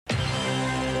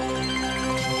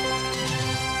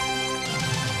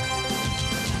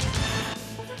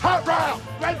Hot round!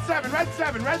 Red 7, red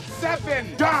 7, red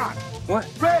 7! Don! What?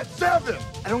 Red 7!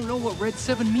 I don't know what Red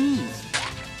 7 means.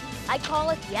 I call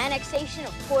it the annexation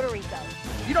of Puerto Rico.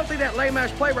 You don't think that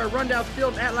lame-ass play where I run down the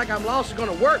field and act like I'm lost is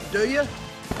gonna work, do you?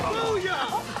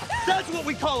 Booyah! That's what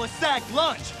we call a sack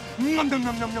lunch. Nom, nom,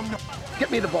 nom, nom, nom, nom.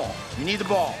 Get me the ball. You need the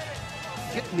ball.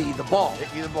 Get me the ball.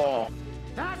 Get me the ball.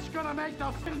 That's gonna make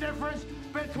the difference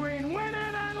between winning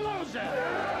and losing.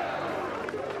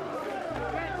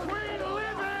 Between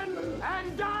living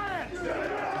and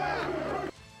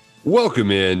dying.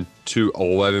 Welcome in to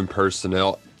 11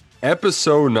 Personnel,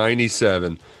 episode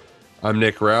 97. I'm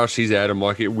Nick Roush. He's Adam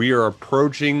Luckett. We are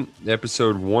approaching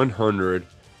episode 100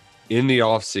 in the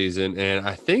off season, and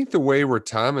I think the way we're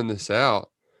timing this out,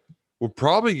 we'll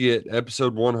probably get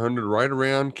episode 100 right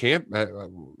around camp.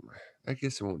 I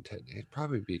guess it won't take. It'd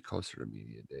probably be closer to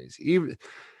media days.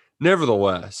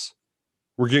 Nevertheless,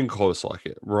 we're getting close. Like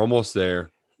it, we're almost there.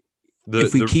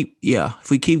 If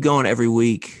we keep going every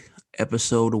week,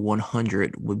 episode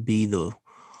 100 would be the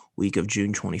week of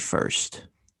June 21st.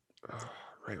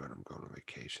 Right when I'm going on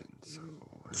vacation.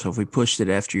 So if we pushed it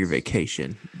after your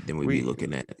vacation, then we'd be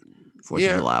looking at 4th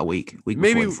of July week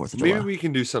Maybe before the 4th of July. Maybe we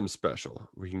can do something special.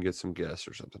 We can get some guests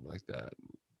or something like that,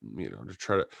 to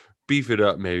try to beef it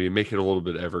up, maybe make it a little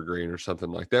bit evergreen or something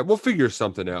like that. We'll figure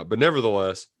something out. But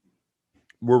nevertheless,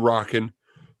 we're rocking.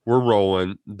 We're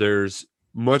rolling. There's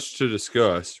much to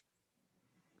discuss.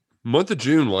 Month of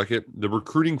June, the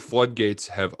recruiting floodgates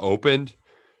have opened.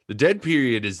 The dead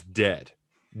period is dead.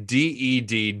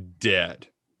 D-E-D, dead.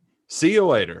 See you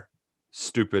later.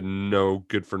 Stupid, no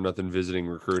good for nothing visiting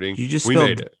recruiting. We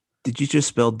made it. Did you just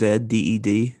spell dead?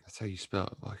 D-E-D? That's how you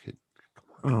spell it.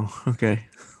 Oh, okay.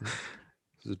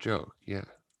 It's a joke. Yeah.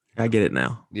 I get it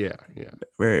now. Yeah.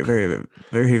 Very, very,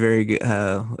 very, very good,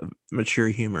 mature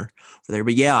humor there.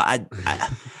 But yeah, I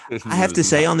have to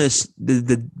say on this,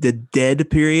 the dead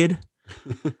period,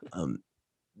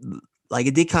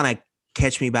 it did kind of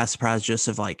catch me by surprise, just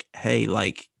of hey,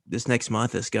 this next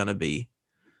month is going to be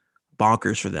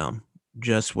bonkers for them,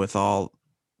 just with all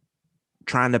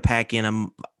trying to pack in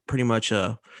pretty much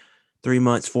a 3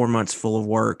 months, 4 months full of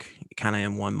work kind of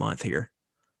in 1 month here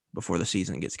before the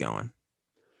season gets going.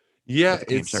 Yeah,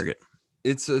 it's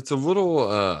a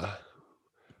little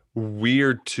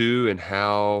weird too, in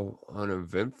how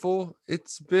uneventful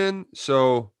it's been.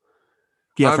 So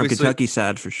yeah, from Kentucky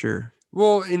side for sure.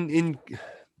 Well,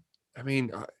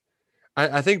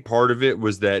 I think part of it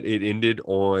was that it ended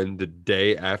on the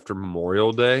day after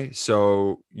Memorial Day,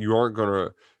 so you aren't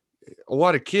gonna. A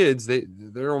lot of kids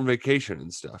they're on vacation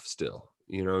and stuff still,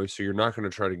 so you're not going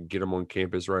to try to get them on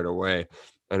campus right away.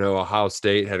 I know Ohio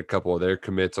State had a couple of their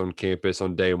commits on campus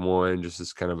on day one, just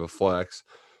as kind of a flex.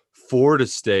 Florida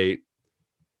State,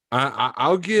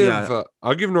 I'll give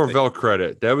Norvell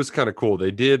credit. That was kind of cool.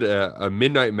 They did a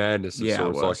Midnight Madness of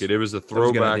sorts. It was a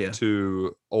throwback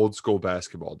to old school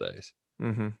basketball days.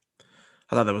 Mm-hmm.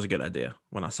 I thought that was a good idea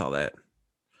when I saw that.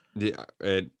 Yeah,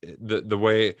 and the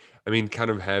way,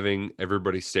 kind of having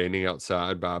everybody standing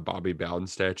outside by a Bobby Bowden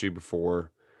statue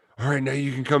before, all right, now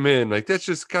you can come in. That's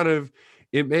just kind of,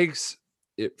 it makes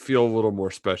it feel a little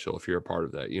more special if you're a part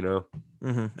of that,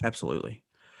 Mm-hmm, absolutely.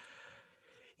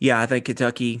 Yeah, I think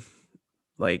Kentucky,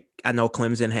 I know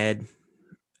Clemson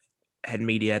had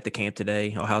media at the camp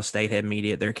today. Ohio State had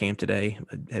media at their camp today,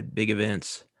 had big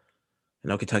events. I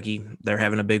know Kentucky, they're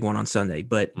having a big one on Sunday,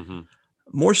 but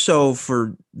more so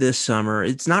for this summer,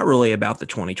 it's not really about the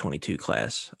 2022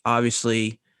 class.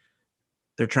 Obviously,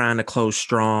 they're trying to close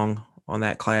strong on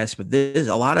that class, but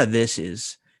a lot of this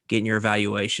is getting your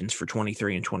evaluations for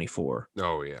 23 and 24.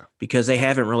 Oh, yeah. Because they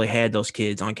haven't really had those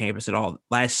kids on campus at all.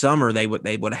 Last summer, they would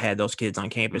have had those kids on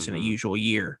campus in a usual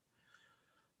year.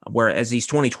 Whereas these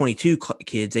 2022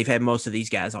 kids, they've had most of these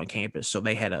guys on campus, so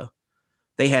they had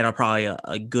probably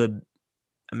a good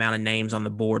amount of names on the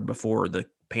board before the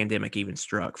pandemic even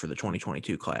struck for the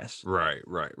 2022 class. Right.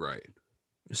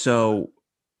 So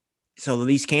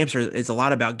these camps it's a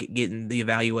lot about getting the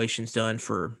evaluations done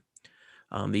for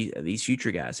these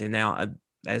future guys. And now,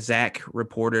 as Zach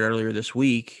reported earlier this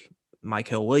week,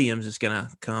 Michael Williams is going to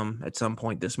come at some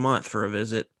point this month for a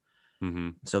visit. Mm-hmm.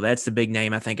 So that's the big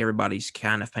name I think everybody's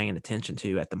kind of paying attention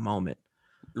to at the moment.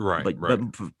 Right.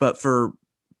 But for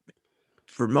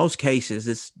most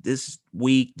cases, this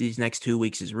week, these next 2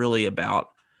 weeks is really about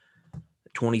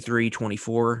 23,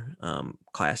 24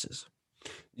 classes.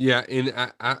 Yeah, and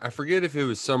I forget if it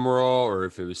was Summerall or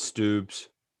if it was Stoops,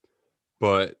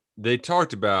 but they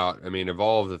talked about, of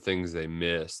all of the things they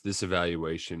missed, this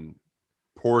evaluation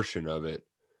portion of it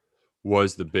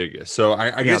was the biggest. So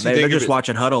I guess they're just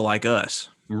watching Huddle like us.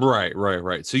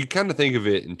 Right. So you kind of think of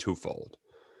it in twofold.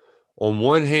 on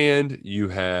one hand, you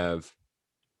have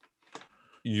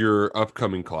your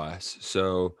upcoming class.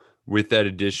 So with that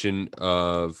addition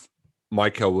of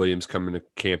Michael Williams coming to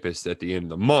campus at the end of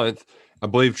the month, I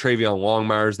believe Travion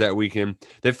Longmire's that weekend.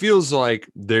 That feels like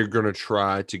they're going to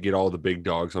try to get all the big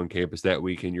dogs on campus that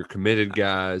weekend. Your committed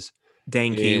guys.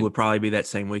 Dane Key would probably be that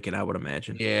same weekend, I would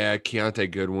imagine. Yeah,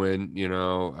 Keontae Goodwin,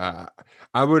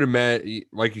 I would imagine,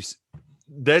 like you said,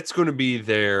 that's going to be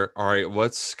there. All right,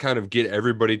 let's kind of get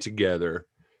everybody together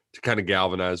to kind of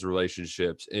galvanize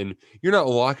relationships. And you're not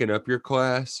locking up your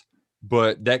class,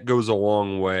 but that goes a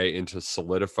long way into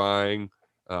solidifying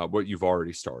what you've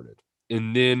already started.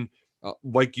 And then,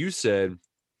 like you said,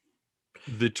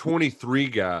 the 23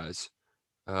 guys,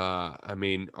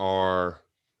 are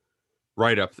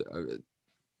right up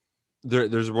there.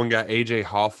 There's one guy, AJ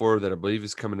Hoffler, that I believe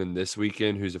is coming in this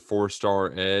weekend, who's a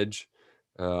 4-star edge.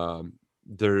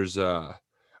 There's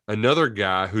another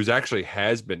guy who's actually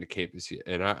has been to campus yet,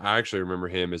 and I actually remember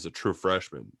him as a true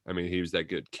freshman. I mean, he was that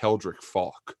good. Keldrick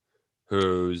Falk,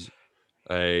 who's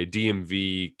a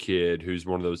DMV kid, who's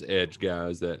one of those edge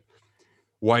guys that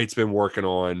White's been working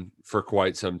on for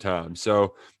quite some time.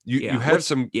 So you have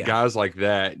some guys like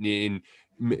that, and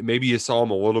maybe you saw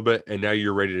them a little bit, and now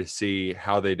you're ready to see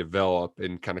how they develop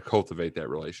and kind of cultivate that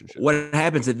relationship. What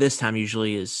happens at this time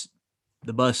usually is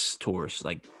the bus tours.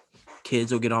 Like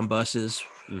kids will get on buses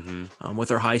with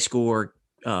their high school or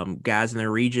guys in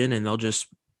their region, and they'll just,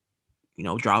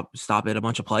 stop at a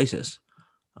bunch of places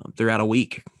throughout a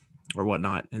week or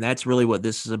whatnot. And that's really what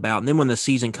this is about. And then when the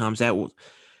season comes,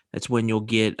 that's when you'll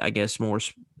get, I guess, more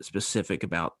specific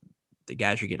about the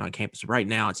guys you're getting on campus. Right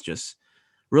now,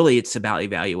 it's about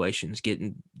evaluations,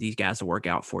 getting these guys to work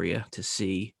out for you to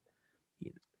see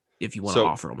if you want to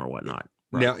offer them or whatnot.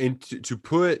 Right? Now, to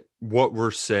put what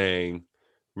we're saying,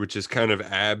 which is kind of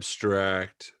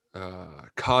abstract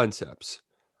concepts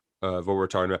of what we're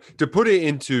talking about, to put it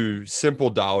into simple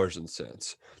dollars and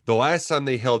cents. The last time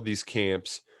they held these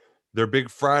camps, their big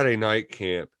Friday night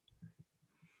camp,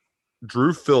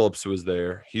 Drew Phillips was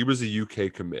there. He was a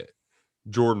UK commit.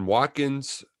 Jordan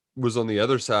Watkins was on the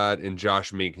other side, and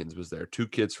Josh Minkins was there. 2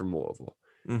 kids from Louisville.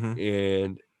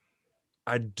 And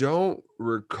I don't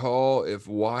recall if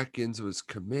Watkins was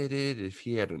committed, if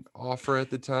he had an offer at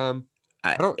the time.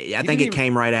 I think it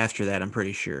came right after that, I'm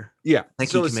pretty sure. Yeah. I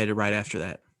think he committed right after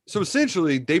that. So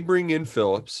essentially, they bring in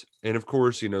Phillips, and of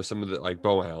course, some of the, like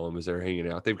Bo Allen was there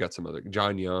hanging out. They've got some other,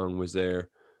 John Young was there.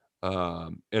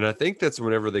 And I think that's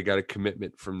whenever they got a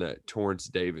commitment from that Torrance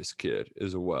Davis kid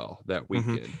as well that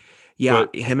weekend. Yeah,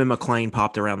 him and McLean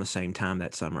popped around the same time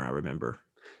that summer, I remember.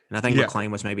 And I think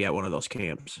McLean was maybe at one of those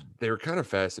camps. They were kind of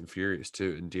fast and furious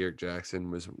too. And Derek Jackson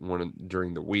was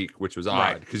during the week, which was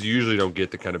odd because you usually don't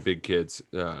get the kind of big kids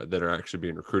that are actually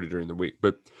being recruited during the week.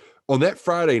 But on that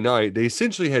Friday night, they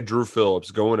essentially had Drew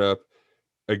Phillips going up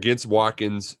against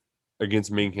Watkins,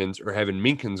 against Minkins, or having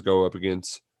Minkins go up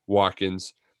against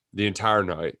Watkins the entire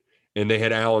night. And they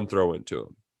had Allen throw into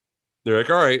him. They're like,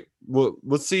 all right, well,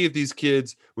 let's see if these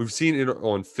kids, we've seen it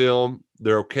on film,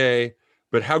 they're okay,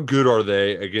 but how good are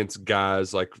they against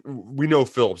guys like, we know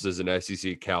Phillips is an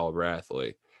SEC caliber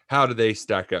athlete. How do they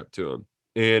stack up to him?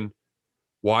 And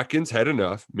Watkins had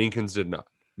enough. Minkins did not.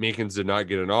 Minkins did not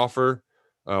get an offer.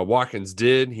 Watkins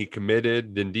did. He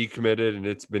committed, then decommitted, and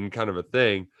it's been kind of a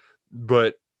thing.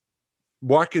 But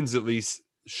Watkins at least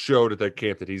showed at that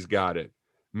camp that he's got it.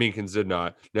 Minkins did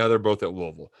not. Now they're both at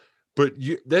Louisville. But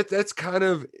that's kind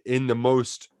of in the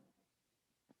most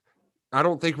 – I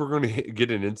don't think we're going to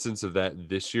get an instance of that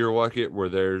this year, Luckett, where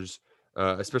there's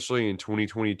especially in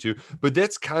 2022. But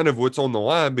that's kind of what's on the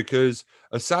line because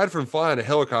aside from flying a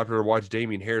helicopter to watch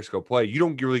Damian Harris go play, you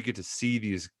don't really get to see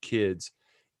these kids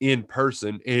in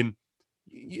person. And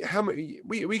how many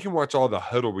we can watch all the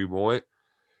huddle we want.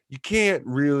 You can't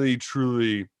really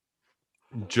truly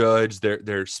judge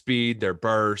their speed, their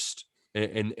burst,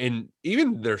 and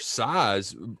even their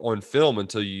size on film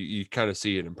until you kind of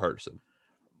see it in person.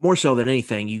 More so than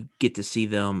anything, you get to see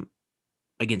them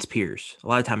against peers. A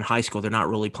lot of time in high school, they're not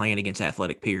really playing against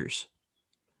athletic peers.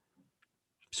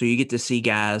 So you get to see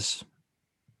guys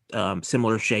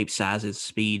similar shapes, sizes,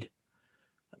 speed,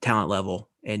 talent level,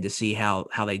 and to see how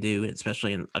they do,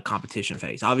 especially in a competition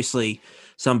phase. Obviously,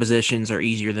 some positions are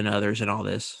easier than others and all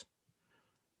this.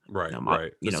 Right,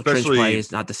 right. Trench play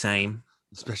is not the same.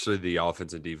 Especially the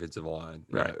offensive and defensive line.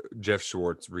 Right. Jeff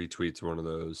Schwartz retweets one of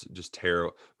those. Just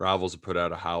terrible. Rivals have put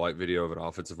out a highlight video of an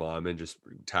offensive lineman just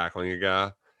tackling a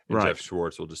guy, and Jeff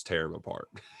Schwartz will just tear him apart.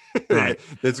 Right.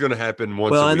 That's going to happen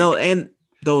once a week. And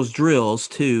those drills,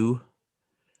 too,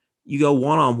 you go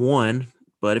one-on-one,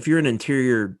 but if you're an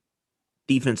interior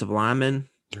defensive lineman,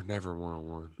 You're never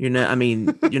one-on-one.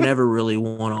 You're never really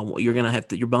one-on-one. You're gonna have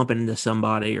to. You're bumping into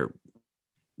somebody, or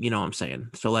you know what I'm saying.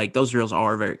 So like those drills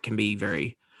can be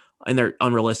very, and they're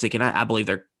unrealistic, and I believe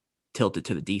they're tilted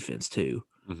to the defense too.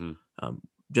 Mm-hmm.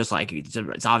 Just like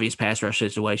it's obvious pass rush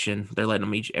situation, they're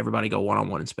letting everybody go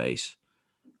one-on-one in space.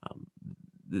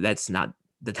 That's not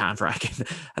the time for I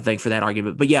think for that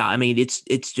argument. But yeah, I mean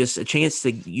it's just a chance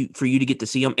for you to get to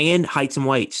see them and heights and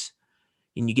weights,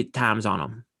 and you get times on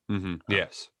them. Mm-hmm.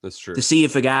 Yes, that's true. To see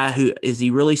if a guy is he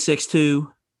really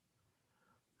 6'2",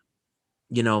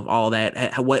 you know, all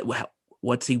that.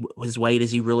 What's his weight?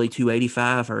 Is he really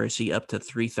 285 or is he up to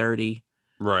 330?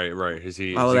 Right. Is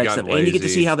he? All that stuff, and you get to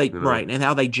see how they and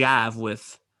how they jive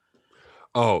with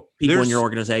people in your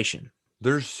organization.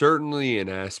 There's certainly an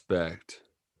aspect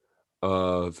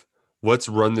of let's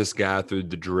run this guy through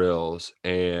the drills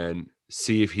and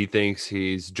see if he thinks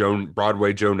he's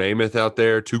Broadway Joe Namath out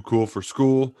there, too cool for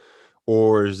school,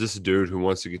 or is this a dude who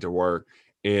wants to get to work?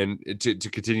 And to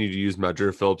continue to use my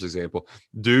Drew Phillips example,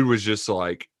 dude was just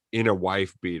like in a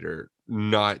wife beater,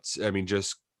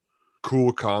 just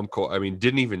cool, calm,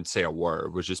 didn't even say a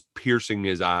word, was just piercing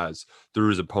his eyes through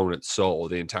his opponent's soul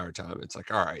the entire time. It's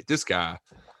like, all right, this guy,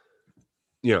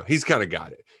 he's kind of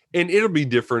got it. And it'll be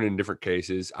different in different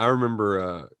cases. I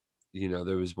remember,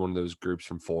 there was one of those groups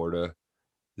from Florida.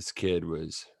 This kid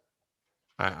was,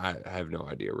 I have no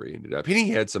idea where he ended up. He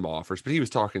had some offers, but he was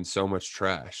talking so much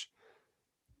trash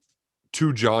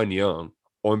to John Young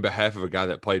on behalf of a guy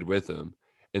that played with him.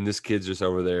 And this kid's just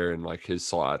over there in like his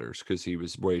sliders because he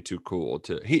was way too cool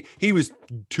he was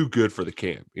too good for the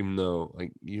camp, even though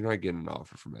like you're not getting an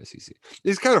offer from SEC.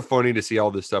 It's kind of funny to see all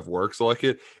this stuff works like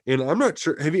it. And I'm not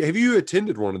sure. Have you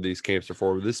attended one of these camps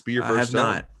before? Would this be your first time?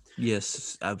 I have not.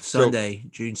 Yes. Sunday,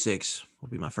 June 6th will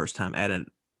be my first time at a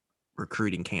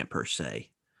recruiting camp per se.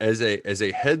 As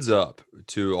a heads up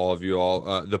to all of you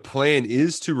all, the plan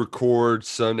is to record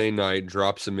Sunday night,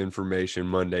 drop some information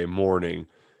Monday morning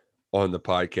on the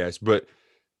podcast, but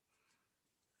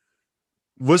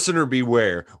listener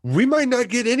beware, we might not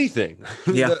get anything.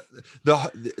 Yeah.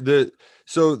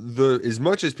 So as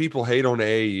much as people hate on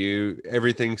AAU,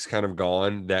 everything's kind of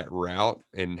gone that route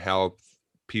and how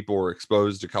people are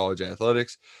exposed to college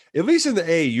athletics. At least in the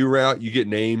AAU route, you get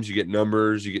names, you get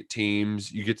numbers, you get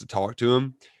teams, you get to talk to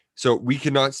them. So we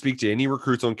cannot speak to any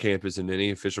recruits on campus in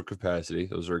any official capacity.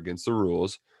 Those are against the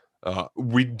rules.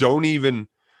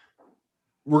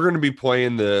 We're going to be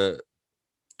playing the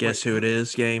guess who it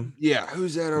is game. Yeah.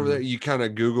 Who's that over there? You kind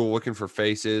of Google looking for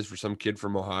faces for some kid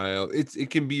from Ohio.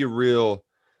 It can be a real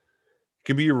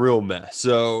mess.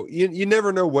 So you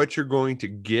never know what you're going to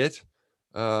get.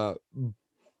 But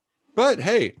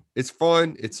hey, it's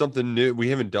fun. It's something new. We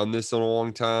haven't done this in a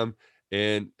long time.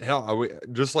 And hell, I was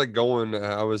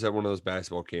at one of those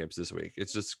basketball camps this week.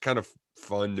 It's just kind of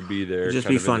fun to be there. It'd just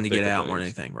be fun to get out more than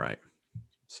anything. Right.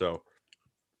 So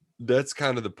that's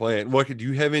kind of the plan. What do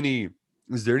you have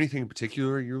is there anything in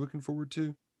particular you're looking forward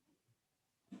to?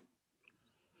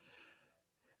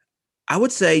 I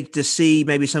would say to see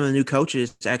maybe some of the new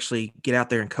coaches actually get out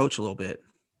there and coach a little bit,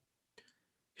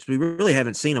 because we really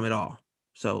haven't seen them at all.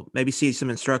 So maybe see some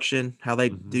instruction, how they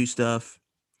do stuff.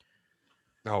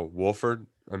 Oh, Wolford.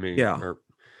 Yeah.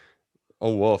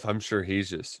 Wolf. I'm sure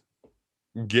he's just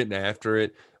getting after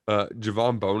it.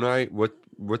 Javon Bonite,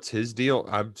 what's his deal?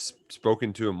 I've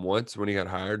spoken to him once when he got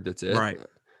hired. That's it. Right.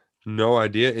 No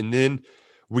idea. And then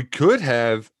we could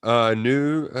have a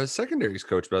new secondaries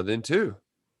coach by then too,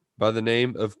 by the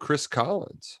name of Chris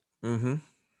Collins. Mm-hmm.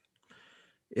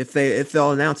 If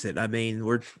they'll announce it.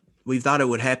 We thought it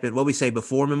would happen. What we say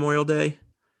before Memorial Day?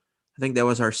 I think that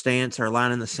was our stance, our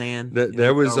line in the sand.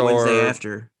 That was our Wednesday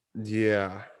after.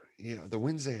 Yeah. The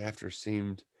Wednesday after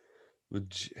seemed, I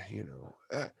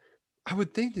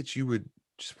would think that you would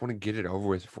just want to get it over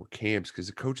with before camps because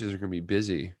the coaches are going to be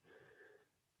busy.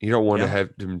 You don't want to have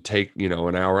them take,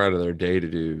 an hour out of their day to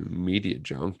do media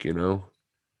junk, I don't know.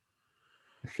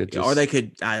 Or they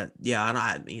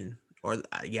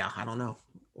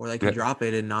could drop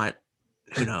it and not,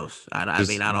 who knows? I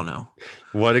don't know.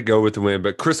 Let it go with the win.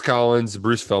 But Chris Collins,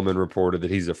 Bruce Feldman reported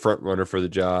that he's a front runner for the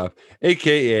job,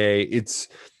 AKA it's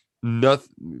nothing.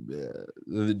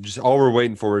 Just all we're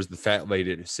waiting for is the fat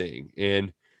lady to sing.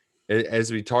 And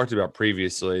as we talked about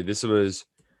previously, this was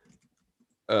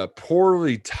a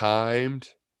poorly timed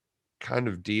kind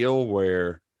of deal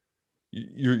where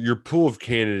your pool of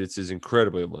candidates is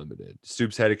incredibly limited.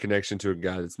 Stoops had a connection to a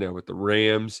guy that's now with the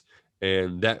Rams,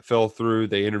 and that fell through.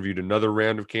 They interviewed another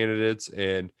round of candidates,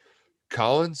 and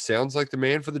Collins sounds like the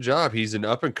man for the job. He's an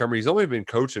up-and-comer. He's only been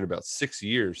coaching about 6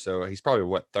 years, so he's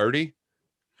probably, 30?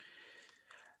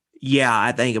 Yeah,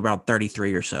 I think about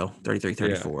 33 or so, 33,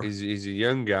 34. Yeah, he's a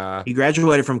young guy. He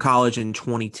graduated from college in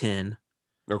 2010.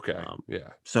 Okay. Yeah.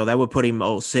 So that would put him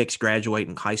 06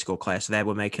 graduating high school class. So that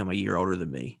would make him a year older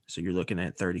than me. So you're looking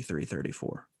at 33,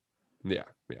 34. Yeah.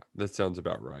 Yeah. That sounds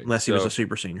about right. Unless he was a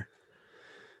super senior.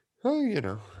 Well,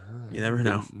 You never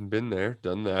know. Been there,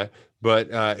 done that.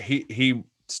 But he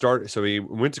started. So he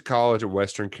went to college at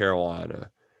Western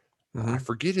Carolina. I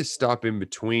forget his stop in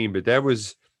between, but that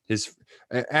was his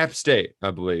App State, I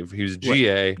believe. He was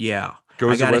GA. Yeah.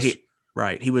 Goes to West.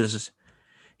 Right. He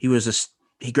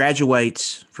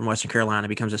graduates from Western Carolina,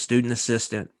 becomes a student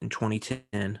assistant in 2010.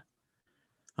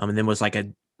 And then was like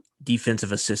a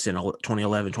defensive assistant in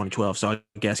 2011, 2012. So I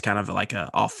guess kind of like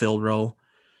a off-field role.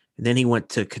 And then he went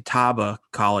to Catawba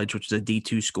College, which is a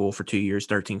D2 school for 2 years,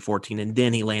 13, 14. And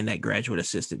then he landed that graduate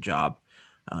assistant job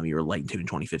you were relating to in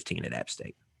 2015 at App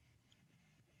State.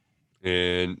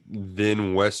 And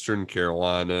then Western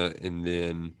Carolina, and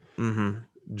then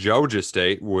Georgia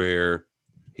State, where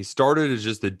he started as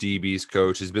just the DB's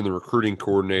coach. He's been the recruiting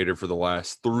coordinator for the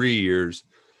last 3 years.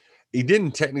 He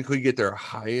didn't technically get their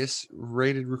highest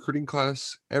rated recruiting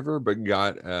class ever, but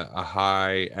got a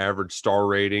high average star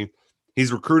rating.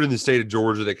 He's recruited in the state of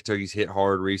Georgia that Kentucky's hit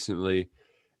hard recently.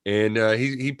 And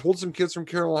he pulled some kids from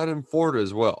Carolina and Florida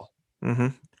as well. Mm-hmm.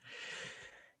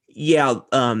 Yeah,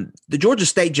 the Georgia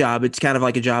State job, it's kind of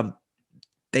like a job.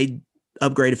 They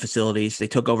upgraded facilities. They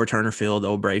took over Turner Field, the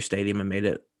old Brave Stadium, and made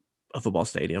it a football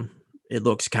stadium. It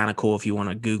looks kind of cool if you want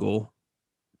to Google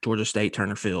Georgia State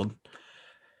Turner Field.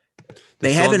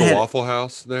 They haven't had Waffle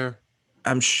House there.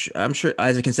 I'm sure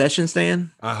as a concession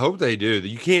stand. I hope they do.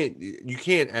 You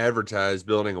can't advertise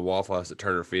building a Waffle House at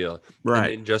Turner Field,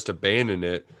 right, and just abandon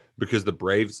it because the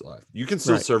Braves left. You can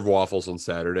still serve waffles on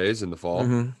Saturdays in the fall.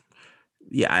 Mm-hmm.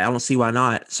 Yeah, I don't see why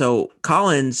not. So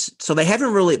Collins, so they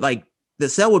haven't really the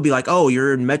sell would be like, oh,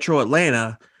 you're in Metro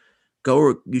Atlanta,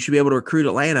 you should be able to recruit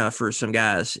Atlanta for some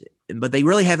guys, but they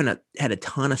really haven't had a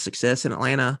ton of success in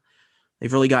Atlanta.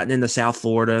 They've really gotten into South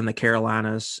Florida and the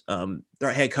Carolinas.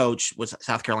 Their head coach was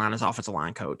South Carolina's offensive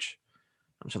line coach,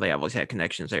 so they always had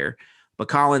connections there. But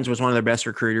Collins was one of their best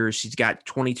recruiters. He's got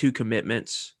 22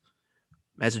 commitments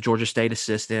as a Georgia State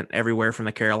assistant, everywhere from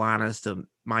the Carolinas to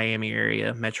Miami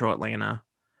area, Metro Atlanta.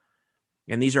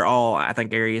 And these are all, I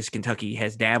think, areas Kentucky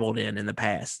has dabbled in the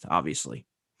past, obviously.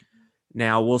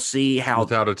 Now, we'll see how...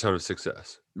 Without a ton of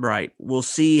success. Right. We'll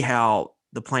see how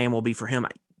the plan will be for him.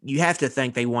 You have to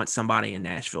think they want somebody in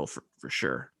Nashville for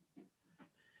sure.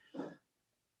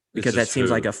 Because that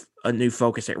seems like a new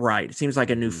focus. Right. It seems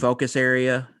like a new focus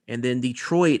area. And then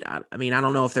Detroit, I mean, I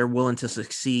don't know if they're willing to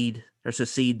succeed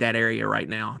that area right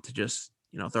now to just,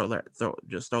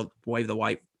 wave the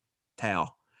white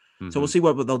towel. Mm-hmm. So we'll see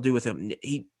what they'll do with him.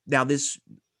 This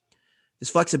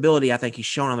flexibility, I think he's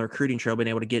shown on the recruiting trail, being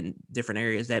able to get in different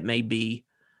areas. That may be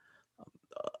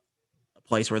a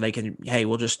place where they can, hey,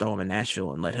 we'll just throw him in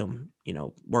Nashville and let him,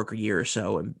 work a year or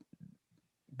so and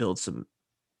build some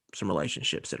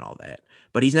relationships and all that.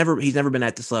 But he's never been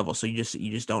at this level. So you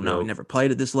just don't know. He never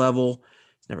played at this level.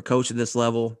 He's never coached at this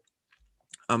level.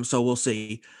 So we'll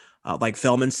see. Like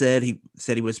Feldman said, he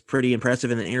was pretty impressive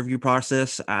in the interview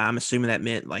process. I'm assuming that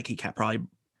meant like he probably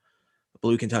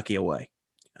blew Kentucky away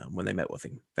when they met with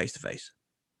him face to face.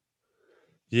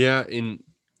 Yeah, in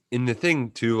the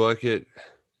thing too, I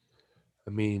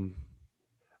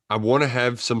want to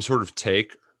have some sort of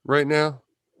take right now.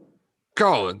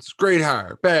 Collins, great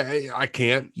hire. Bad, I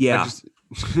can't. Yeah,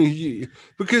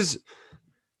 because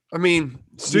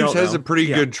Stoops has a pretty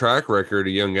good track record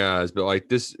of young guys, but like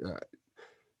this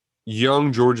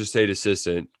young Georgia State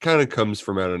assistant kind of comes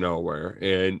from out of nowhere,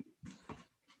 and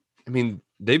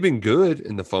they've been good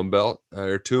in the Fun Belt.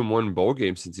 They're 2-1 bowl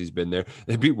games since he's been there.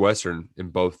 They beat Western in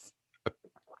both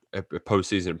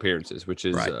postseason appearances, which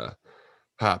is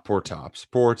poor tops.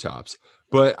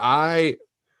 But I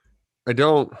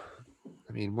don't.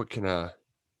 What can I?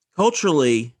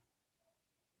 Culturally,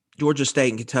 Georgia State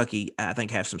and Kentucky, I think,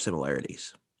 have some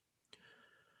similarities.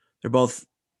 They're both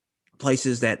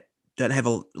places that have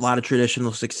a lot of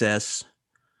traditional success,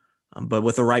 but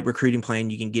with the right recruiting plan,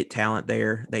 you can get talent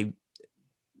there. The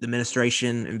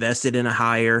administration invested in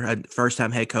a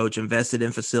first-time head coach, invested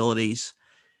in facilities,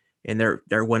 and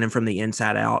they're winning from the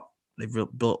inside out. They've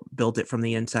built it from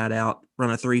the inside out,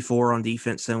 run a 3-4 on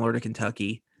defense, similar to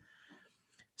Kentucky.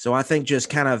 So I think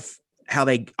just kind of how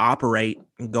they operate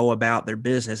and go about their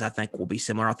business, I think will be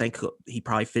similar. I think he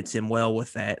probably fits in well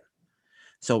with that.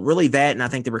 So really that, and I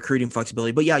think the recruiting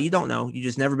flexibility. But yeah, you don't know. You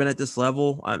just never been at this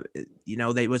level.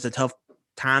 It was a tough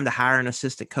time to hire an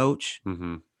assistant coach.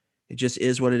 Mm-hmm. It just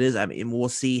is what it is. We'll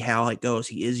see how it goes.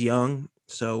 He is young,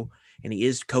 so and he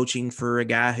is coaching for a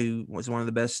guy who was one of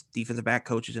the best defensive back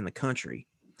coaches in the country.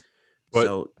 But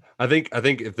So I think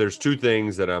if there's two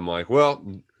things that I'm like, well,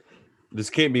 this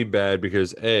can't be bad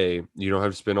because A, you don't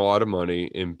have to spend a lot of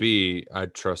money, and B, I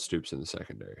trust Stoops in the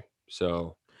secondary.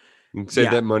 So you can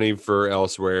save that money for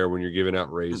elsewhere when you're giving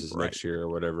out raises next year or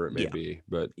whatever it may be.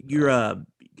 But you're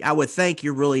I would think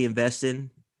you're really investing,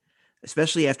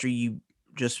 especially after you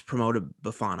just promoted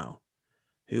Buffano,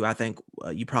 who I think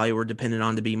you probably were dependent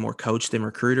on to be more coach than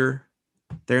recruiter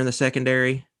there in the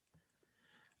secondary.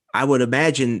 I would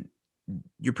imagine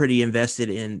you're pretty invested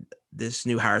in this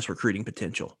new hire's recruiting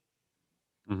potential.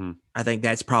 Mm-hmm. I think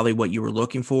that's probably what you were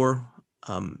looking for,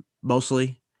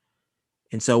 mostly.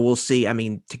 And so we'll see. I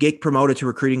mean, to get promoted to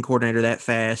recruiting coordinator that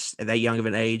fast at that young of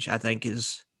an age, I think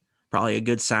is probably a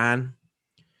good sign.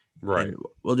 Right. And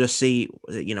we'll just see,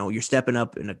 you're stepping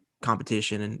up in a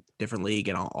competition and different league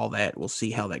and all that. We'll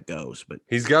see how that goes. But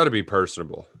he's got to be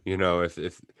personable.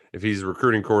 If he's a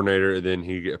recruiting coordinator, then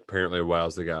he apparently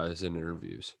wows the guys in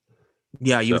interviews.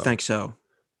 Yeah, you would think so.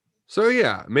 So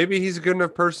yeah, maybe he's a good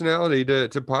enough personality to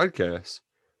podcast.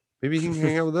 Maybe he can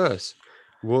hang out with us.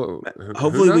 Well,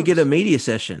 hopefully we get a media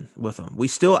session with him. We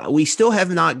still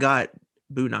have not got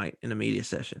Boo Knight in a media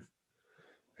session.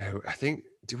 I think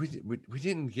we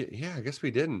didn't get. Yeah, I guess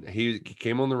we didn't. He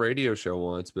came on the radio show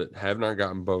once, but have not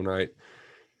gotten Bo Knight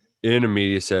in a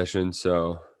media session.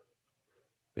 So,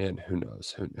 man, who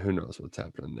knows? Who knows what's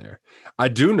happening there? I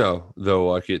do know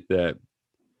though, that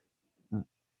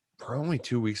we're only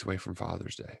 2 weeks away from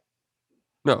Father's Day.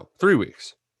 No, 3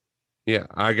 weeks. Yeah,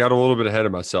 I got a little bit ahead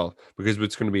of myself because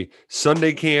it's going to be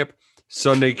Sunday camp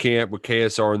with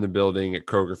KSR in the building at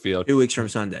Kroger Field. 2 weeks from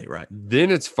Sunday, right? Then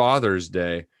it's Father's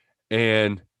Day,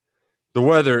 and the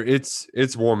weather, it's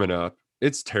warming up.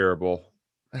 It's terrible.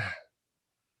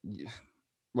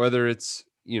 Whether it's,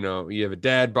 you have a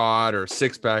dad bod or a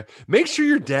six-pack, make sure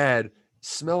your dad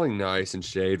smelling nice and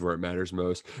shaved where it matters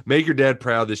most. Make your dad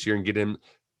proud this year and get him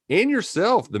and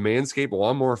yourself the Manscaped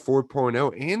Lawnmower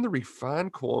 4.0 and the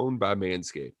Refined Cologne by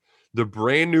Manscaped. The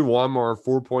brand new Lawnmower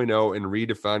 4.0 and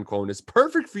redefined cologne is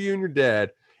perfect for you and your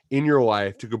dad in your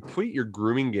life to complete your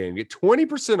grooming game. Get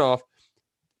 20% off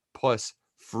plus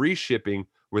free shipping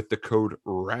with the code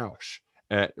ROUSH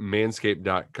at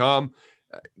manscaped.com.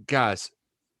 Guys,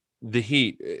 the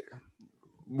heat,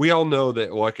 we all know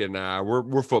that Lucky and I,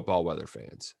 we're football weather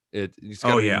fans. It's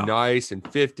got to be nice and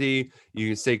 50. You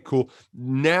can stay cool.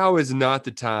 Now is not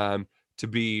the time to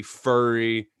be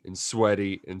furry and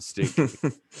sweaty and stinky.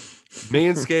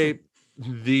 Manscaped,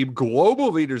 the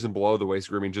global leaders in below the waist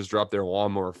grooming, just dropped their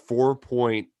Lawnmower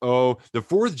 4.0. The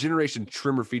fourth generation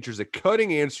trimmer features a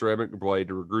cutting edge ceramic blade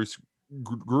to reduce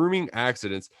grooming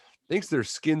accidents thanks to their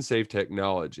skin safe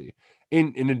technology.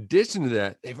 In addition to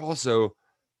that, they've also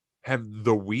have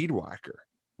the Weed Whacker,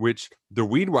 which the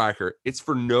Weed Whacker, it's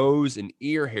for nose and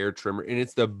ear hair trimmer, and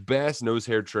it's the best nose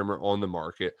hair trimmer on the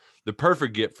market. The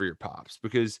perfect gift for your pops,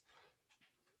 because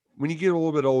when you get a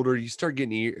little bit older, you start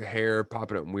getting hair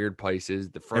popping up in weird places,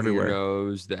 the front of your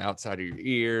nose, the outside of your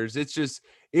ears.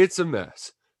 It's a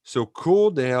mess. So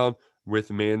cool down with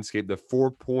Manscaped, the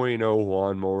 4.0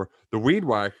 lawnmower, the Weed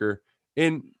Whacker,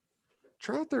 and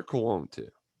try out their cologne too.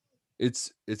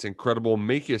 It's incredible.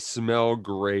 Make you smell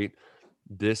great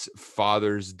this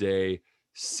Father's Day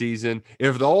season.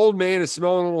 If the old man is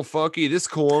smelling a little funky, this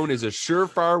cologne is a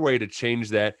surefire way to change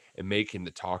that and make him the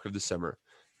talk of the summer.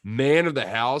 Man of the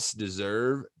house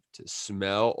deserve to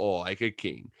smell like a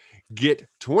king. Get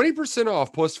 20%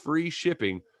 off plus free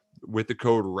shipping with the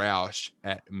code ROUSH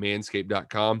at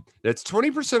manscaped.com. That's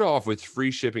 20% off with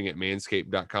free shipping at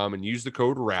manscaped.com and use the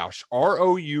code ROUSH,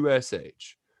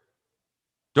 ROUSH.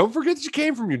 Don't forget that you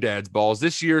came from your dad's balls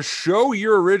this year. Show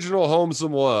your original home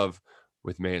some love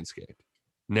with Manscaped.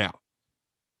 Now,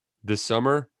 this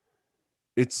summer,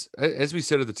 it's, as we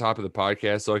said at the top of the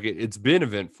podcast, it's been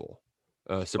eventful.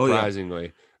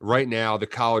 Surprisingly, right now, the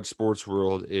college sports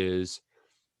world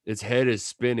its head is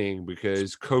spinning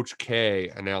because Coach K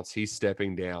announced he's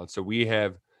stepping down. So we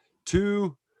have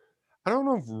two, I don't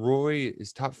know if Roy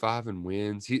is top 5 in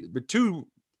wins, but two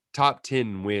top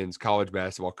 10 wins college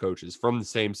basketball coaches from the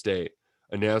same state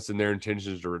announcing their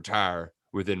intentions to retire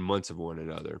within months of one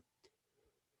another.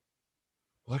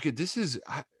 Look,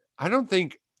 I don't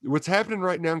think what's happening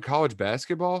right now in college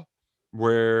basketball,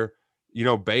 where,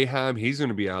 Boeheim, he's going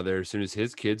to be out there as soon as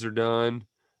his kids are done.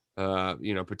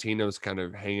 Patino's kind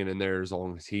of hanging in there as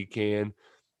long as he can.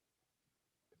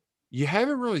 You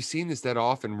haven't really seen this that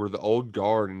often where the old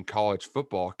guard in college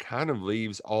football kind of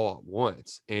leaves all at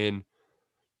once. And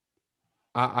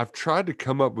I've tried to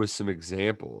come up with some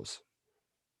examples.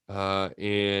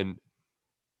 And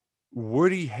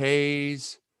Woody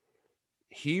Hayes,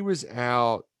 he was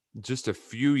out just a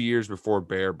few years before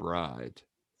Bear Bryant.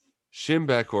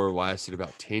 Schembechler lasted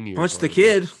about 10 years. Punch the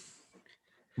kid.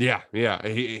 Yeah.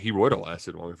 He would have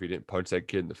lasted long if he didn't punch that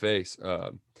kid in the face.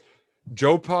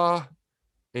 Joe Pa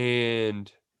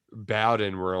and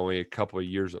Bowden were only a couple of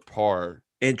years apart.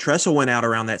 And Tressel went out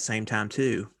around that same time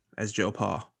too as Joe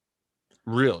Pa.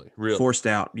 Really? Forced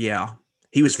out, yeah.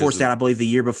 He was forced out, I believe, the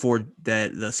year before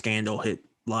that the scandal hit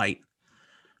light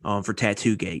for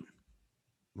Tattoo Gate.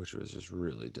 Which was just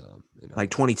really dumb. Like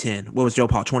 2010. What was Joe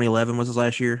Pa? 2011 was his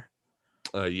last year?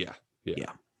 Yeah.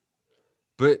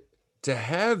 But to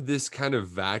have this kind of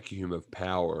vacuum of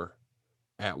power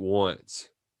at once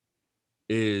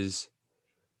is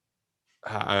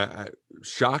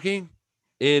shocking.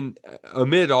 And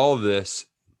amid all of this,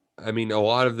 I mean, a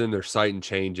lot of them, they're citing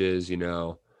changes.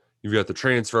 You've got the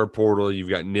transfer portal, you've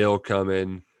got Nil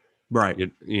coming.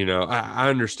 Right. I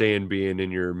understand being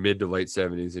in your mid to late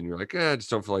 70s and you're like, I just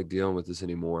don't feel like dealing with this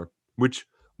anymore, which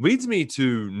leads me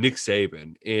to Nick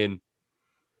Saban. And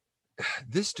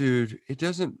this dude,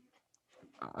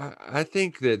 I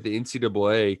think that the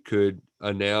NCAA could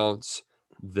announce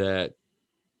that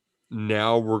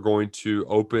now we're going to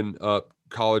open up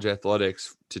college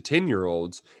athletics to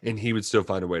 10-year-olds and he would still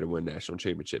find a way to win national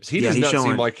championships. He does not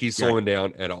seem like he's slowing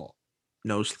down at all.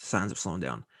 No signs of slowing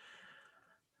down.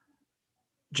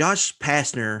 Josh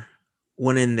Pastner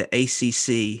winning the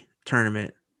ACC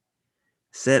tournament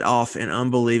set off an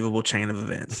unbelievable chain of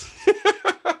events.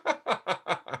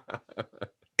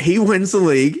 He wins the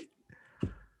league.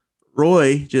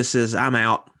 Roy just says, I'm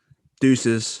out.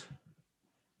 Deuces.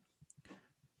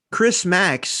 Chris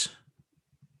Mack's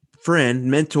friend,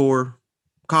 mentor,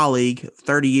 colleague,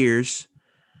 30 years,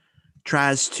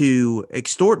 tries to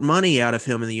extort money out of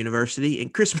him in the university,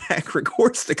 and Chris Mack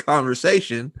records the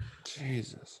conversation.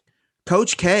 Jesus.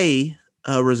 Coach K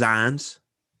resigns,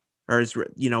 or is, we're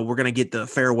going to get the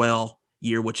farewell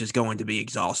year, which is going to be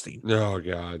exhausting. Oh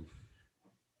God.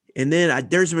 And then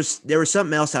there was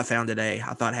something else I found today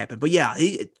I thought happened. But yeah,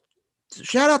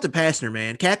 shout out to Pastner,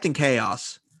 man. Captain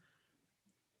Chaos.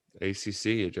 ACC,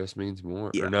 it just means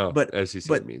more. Yeah, or no, but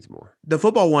SEC means more. The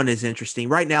football one is interesting.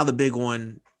 Right now, the big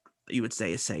one you would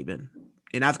say is Saban.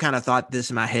 And I've kind of thought this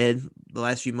in my head the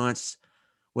last few months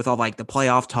with all like the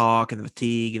playoff talk and the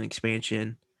fatigue and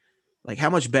expansion. Like, how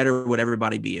much better would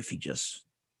everybody be if he just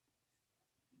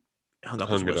hung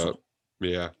his whistle?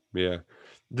 Yeah.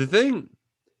 The thing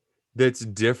that's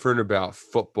different about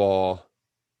football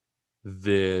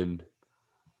than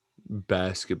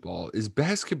basketball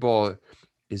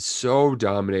is so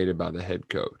dominated by the head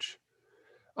coach.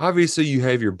 Obviously, you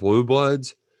have your blue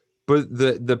bloods, but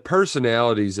the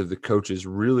personalities of the coaches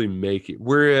really make it.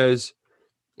 Whereas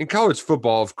in college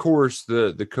football, of course,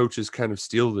 the coaches kind of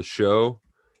steal the show,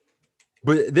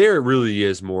 but there it really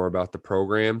is more about the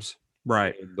programs,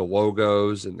 right? The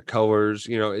logos and the colors.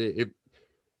 It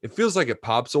feels like it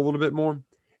pops a little bit more. And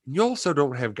you also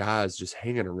don't have guys just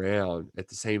hanging around at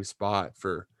the same spot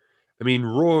for. I mean,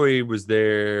 Roy was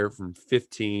there from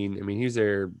 15. I mean, he was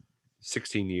there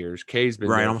 16 years. Kay's been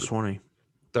right, there almost 20,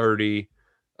 30.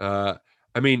 I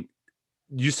mean,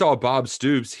 you saw Bob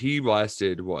Stoops. He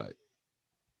lasted what?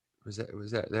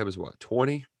 That was what,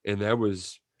 20? And that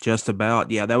was just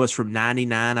about, yeah. That was from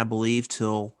 99, I believe,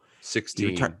 till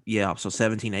 16. So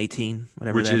 17, 18,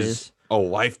 whatever which that is. A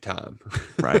lifetime,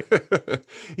 right?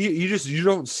 you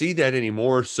don't see that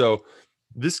anymore. So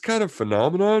this kind of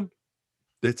phenomenon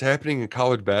that's happening in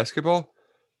college basketball,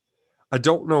 I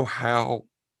don't know how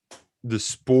the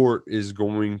sport is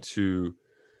going to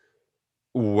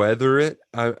weather it.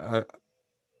 I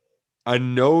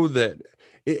know that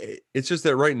it's just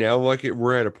that right now,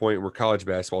 we're at a point where college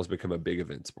basketball has become a big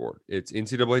event sport. It's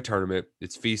NCAA tournament,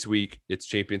 it's Feast Week, it's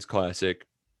Champions Classic,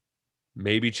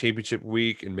 maybe Championship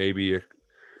Week, and maybe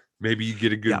you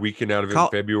get a good weekend out of it in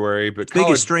February. But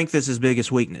biggest strength is his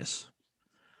biggest weakness.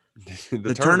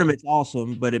 the tournament's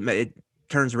awesome, but it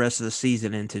turns the rest of the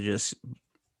season into just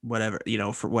whatever,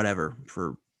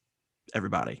 for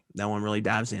everybody. No one really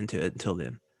dives into it until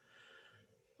then.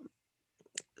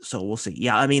 So we'll see.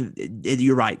 Yeah, I mean,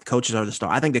 you're right. Coaches are the star.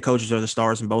 I think the coaches are the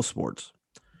stars in both sports.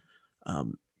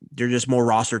 They're just more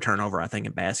roster turnover, I think,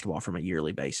 in basketball from a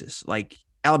yearly basis. Like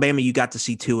Alabama, you got to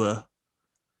see Tua.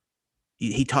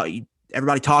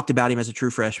 Everybody talked about him as a true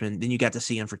freshman. Then you got to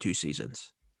see him for 2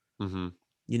 seasons. Mm-hmm.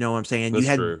 You know what I'm saying?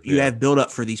 That's you have build up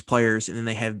for these players, and then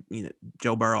they have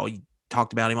Joe Burrow. You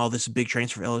talked about him. Oh, this is a big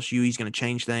transfer for LSU. He's going to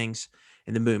change things,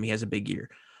 and then boom, he has a big year.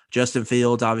 Justin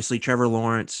Fields, obviously, Trevor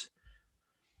Lawrence.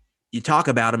 You talk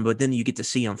about him, but then you get to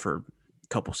see him for a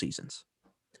couple seasons.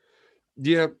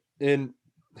 Yeah, and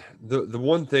the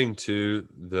one thing too,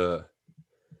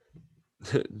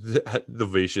 the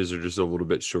leashes are just a little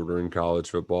bit shorter in college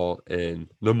football, and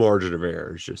the margin of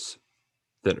error is just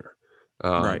thinner.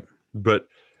 Right. But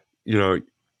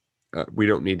we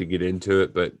don't need to get into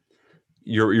it. But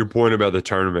your point about the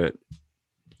tournament,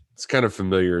 it's kind of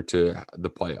familiar to the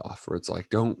playoff, where it's like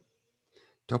don't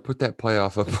put that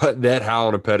playoff up that high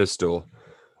on a pedestal,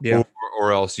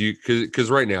 or else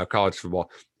because right now college football,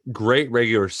 great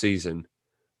regular season,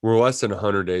 we're less than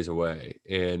 100 days away,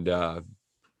 and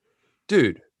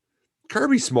dude,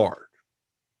 Kirby Smart,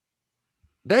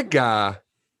 that guy,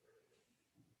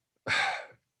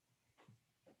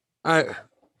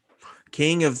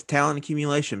 king of talent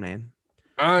accumulation, man.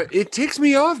 It ticks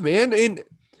me off, man. And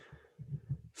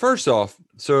first off,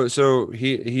 so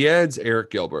he adds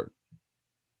Eric Gilbert,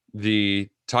 the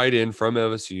tight end from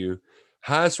LSU,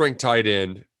 highest ranked tight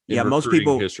end in most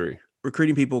people history.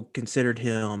 Recruiting people considered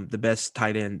him the best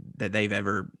tight end that they've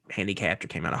ever handicapped or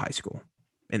came out of high school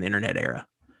in the internet era.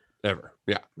 Ever.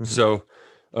 Yeah. Mm-hmm. So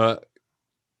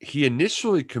he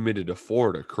initially committed to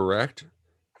Florida, correct?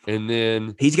 And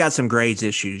then he's got some grade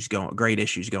issues going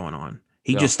on.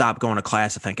 He just stopped going to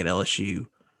class, I think, at LSU.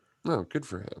 Oh, good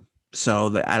for him.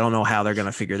 So I don't know how they're going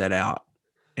to figure that out.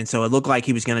 And so it looked like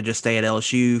he was going to just stay at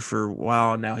LSU for a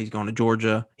while. Now he's going to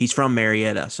Georgia. He's from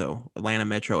Marietta, so Atlanta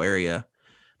metro area.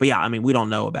 But yeah, I mean, we don't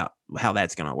know about how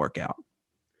that's going to work out.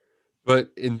 But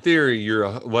in theory, you're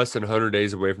less than 100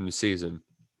 days away from the season.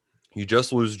 You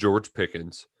just lose George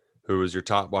Pickens, who was your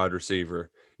top wide receiver.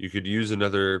 You could use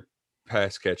another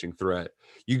pass catching threat.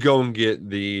 You go and get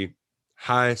the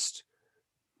highest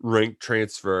ranked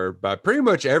transfer by pretty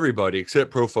much everybody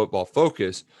except Pro Football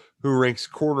Focus, who ranks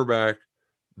cornerback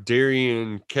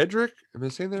Darian Kedrick. Am I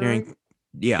saying that right?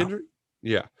 Yeah. Kendrick?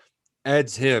 Yeah.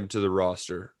 Adds him to the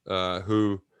roster,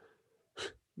 who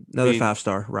another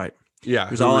 5-star, right? Yeah.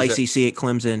 He was all ACC at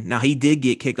Clemson. Now he did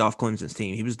get kicked off Clemson's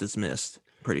team. He was dismissed,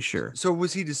 pretty sure. So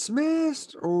was he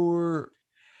dismissed or?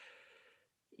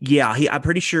 Yeah, I'm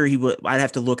pretty sure he would. I'd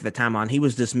have to look at the timeline. He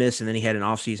was dismissed, and then he had an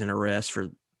offseason arrest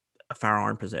for a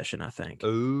firearm possession, I think.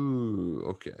 Oh,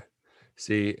 okay.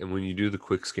 See, and when you do the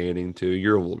quick scanning too,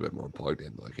 you're a little bit more plugged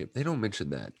in. Like they don't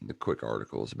mention that in the quick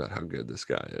articles about how good this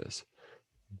guy is.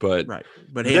 But right,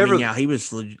 but he was.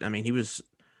 He was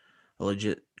a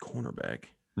legit cornerback.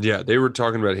 Yeah, they were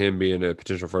talking about him being a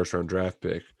potential first-round draft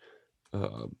pick.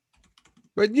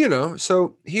 But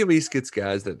so he at least gets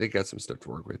guys that they got some stuff to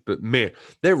work with. But man,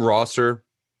 that roster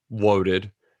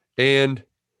loaded, and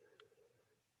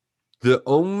the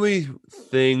only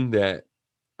thing that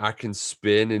I can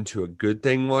spin into a good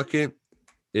thing, Luckett,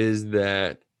 is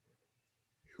that it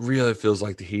really feels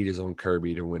like the heat is on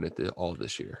Kirby to win it all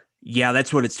this year. Yeah,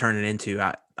 that's what it's turning into.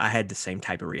 I had the same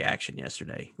type of reaction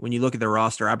yesterday. When you look at the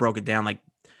roster, I broke it down like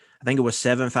I think it was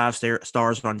 7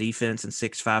 5-stars on defense and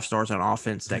 6 5-stars on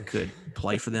offense that could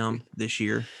play for them this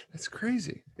year. That's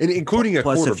crazy, and including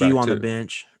plus a few on too. The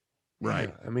bench, right?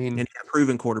 Yeah, I mean, and a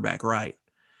proven quarterback, right?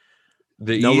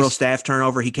 No real staff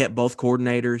turnover. He kept both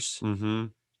coordinators. Mm-hmm.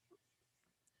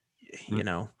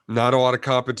 Not a lot of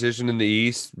competition in the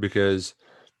East because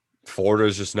Florida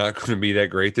is just not going to be that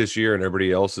great this year, and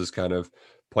everybody else is kind of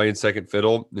playing second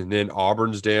fiddle. And then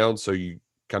Auburn's down, so you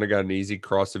kind of got an easy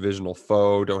cross-divisional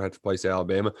foe. Don't have to place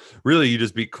Alabama. Really, you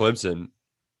just beat Clemson,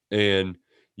 and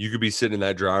you could be sitting in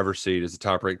that driver's seat as the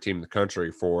top-ranked team in the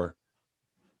country for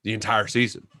the entire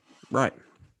season. Right.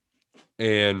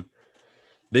 And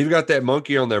they've got that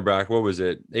monkey on their back. What was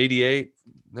it, 88?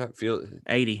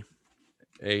 80.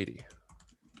 80.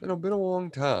 It's been a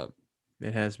long time.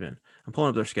 It has been. I'm pulling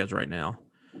up their schedule right now.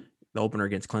 The opener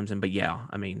against Clemson. But, yeah,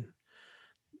 I mean,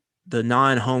 the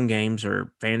non-home games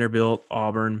are Vanderbilt,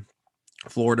 Auburn,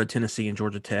 Florida, Tennessee, and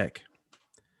Georgia Tech.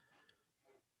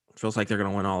 Feels like they're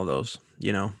going to win all of those.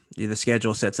 The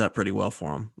schedule sets up pretty well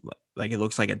for them. Like it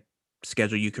looks like a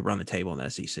schedule you could run the table in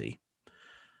the SEC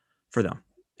for them.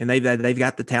 And they've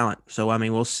got the talent. So, I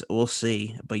mean, we'll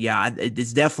see. But, yeah,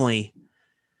 it's definitely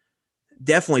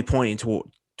pointing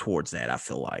towards that. I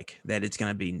feel like that it's going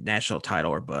to be national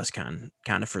title or bust kind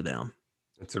of for them.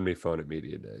 It's going to be fun at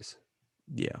media days.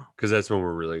 Yeah, because that's when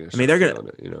we're really going to. They're going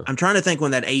to. I'm trying to think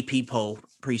when that AP poll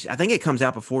I think it comes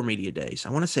out before media days. I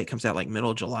want to say it comes out like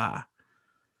middle of July.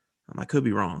 I could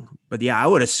be wrong, but yeah, I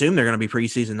would assume they're going to be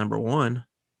preseason number 1.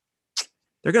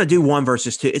 They're going to do 1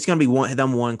 versus 2. It's going to be 1,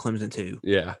 Clemson 2.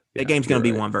 Yeah, that game's going to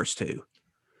be 1 versus 2.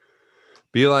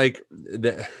 Be like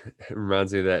that. It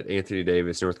reminds me of that Anthony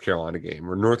Davis North Carolina game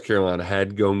where North Carolina had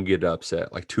to go and get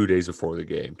upset like 2 days before the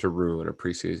game to ruin a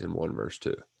preseason 1 versus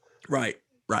 2. Right.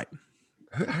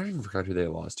 I don't even forgot who they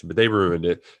lost to, but they ruined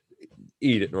it.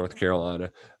 Eat it, North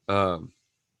Carolina.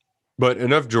 But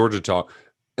enough Georgia talk.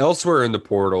 Elsewhere in the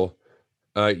portal,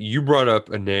 You brought up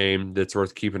a name that's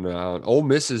worth keeping an eye on. Ole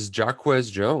Miss's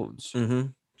Jaquez Jones. Mm-hmm.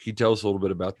 Can you tell us a little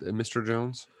bit about Mr.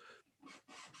 Jones?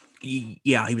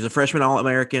 Yeah, he was a freshman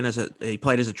All-American. He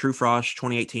played as a true frosh.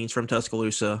 2018, he's from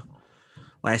Tuscaloosa.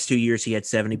 Last 2 years, he had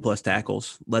 70-plus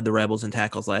tackles. Led the Rebels in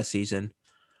tackles last season.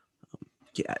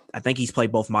 Yeah, I think he's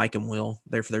played both Mike and Will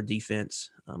there for their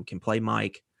defense. Can play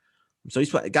Mike. So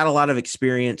he's got a lot of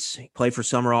experience. He played for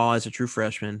Summerall as a true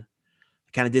freshman.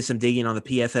 Kind of did some digging on the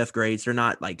PFF grades. They're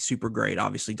not like super great.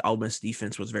 Obviously, Ole Miss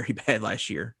defense was very bad last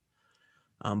year.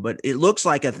 But it looks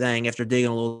like a thing after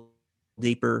digging a little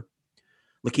deeper.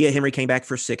 Lakia Henry came back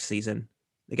for 6th season.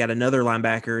 They got another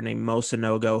linebacker named Mo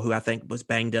Sanogo, who I think was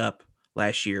banged up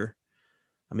last year.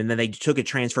 Then they took a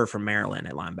transfer from Maryland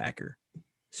at linebacker.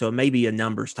 So it may be a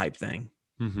numbers type thing.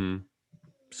 Mm-hmm.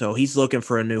 So he's looking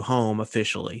for a new home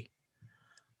officially.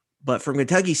 But from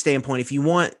Kentucky's standpoint, if you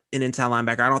want an inside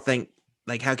linebacker, I don't think,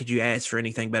 how could you ask for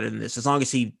anything better than this? As long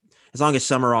as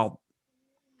Summerall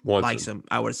likes him,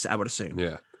 I would assume.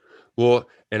 Yeah. Well,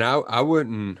 and I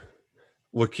wouldn't.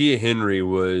 Lakia Henry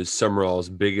was Summerall's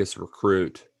biggest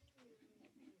recruit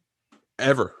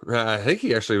ever. I think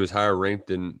he actually was higher ranked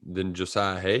than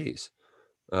Josiah Hayes,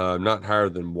 not higher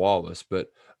than Wallace,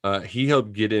 but he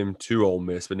helped get him to Ole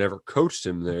Miss, but never coached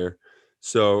him there.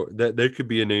 So that could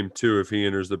be a name too if he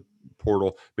enters the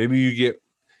portal. Maybe you get,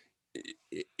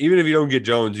 even if you don't get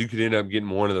Jones, you could end up getting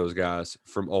one of those guys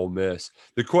from Ole Miss.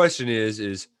 The question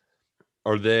is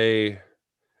are they?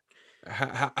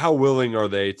 How willing are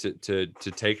they to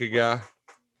take a guy?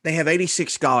 They have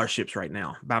 86 scholarships right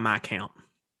now, by my count.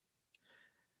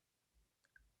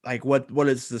 What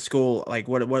is the school like?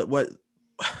 What?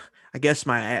 I guess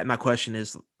my question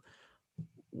is,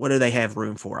 what do they have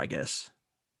room for? I guess.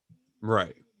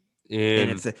 Right.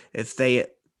 And if they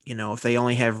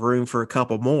only have room for a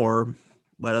couple more,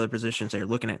 what other positions they're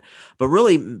looking at? But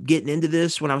really getting into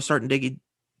this, when I was starting digging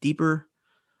deeper,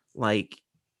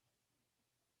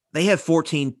 they have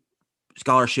 14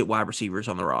 scholarship wide receivers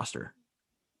on the roster.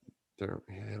 They don't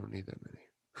need that many.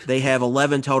 They have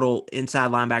 11 total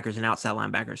inside linebackers and outside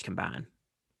linebackers combined.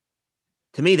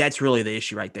 To me, that's really the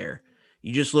issue right there.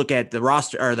 You just look at the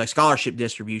roster or the scholarship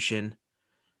distribution,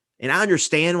 and I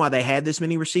understand why they had this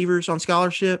many receivers on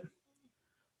scholarship,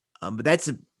 but that's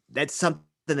something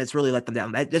that's really let them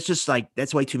down.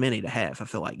 That's way too many to have. I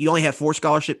feel like you only have 4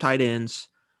 scholarship tight ends.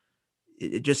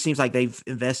 It just seems like they've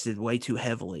invested way too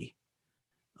heavily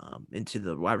into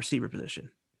the wide receiver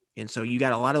position. And so you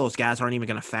got a lot of those guys aren't even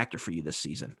going to factor for you this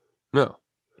season. No.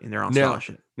 And they're on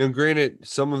scholarship. Now, granted,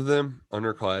 some of them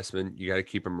underclassmen, you got to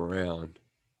keep them around.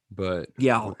 But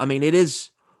yeah, it is.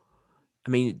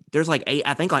 There's 8.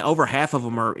 I think over half of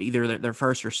them are either their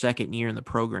first or second year in the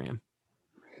program.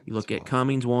 You look at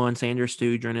Cummings 1, Sanders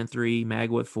 2, Drennan 3,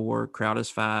 Magwood 4,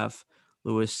 Crowdis 5,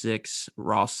 Lewis 6,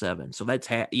 Ross 7. So that's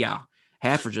half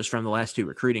are just from the last 2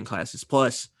 recruiting classes,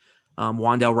 plus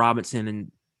Wandell Robinson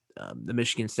and the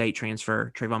Michigan State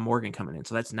transfer, Trayvon Morgan coming in.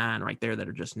 So that's 9 right there that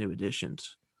are just new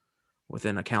additions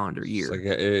within a calendar year.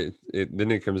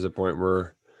 Then it comes to a point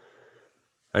where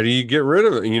how do you get rid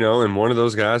of it? And one of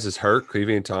those guys is hurt,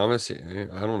 Cleveland Thomas. I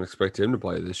don't expect him to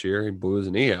play this year. He blew his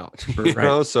knee out,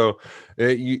 Right. So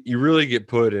you really get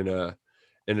put in a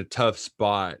tough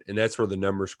spot, and that's where the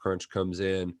numbers crunch comes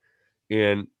in.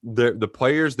 And the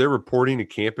players, they're reporting to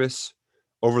campus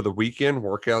over the weekend.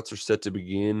 Workouts are set to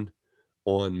begin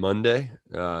on Monday.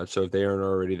 So if they aren't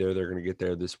already there, they're going to get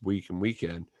there this week and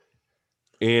weekend.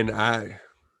 And I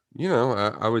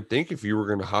would think if you were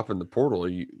going to hop in the portal,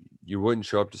 you wouldn't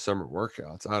show up to summer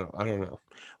workouts. I don't know.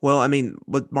 Well,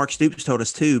 what Mark Stoops told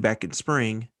us too back in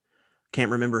spring,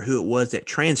 can't remember who it was that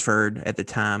transferred at the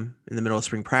time in the middle of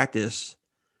spring practice.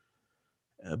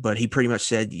 But he pretty much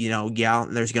said,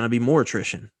 there's going to be more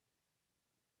attrition.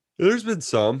 There's been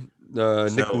some.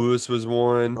 Nick Lewis was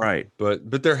one, right?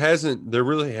 But there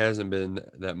really hasn't been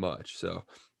that much. So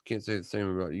can't say the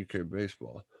same about UK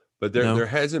baseball. But there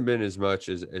hasn't been as much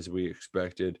as we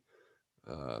expected.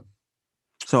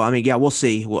 So we'll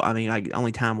see. Well,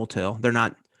 only time will tell. They're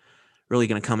not really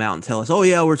going to come out and tell us, oh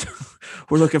yeah, we're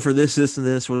looking for this, and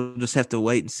this. We'll just have to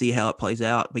wait and see how it plays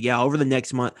out. But yeah, over the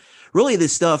next month, really,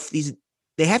 this stuff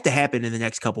they have to happen in the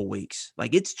next couple of weeks.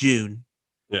 It's June.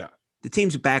 Yeah. The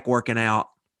team's back working out.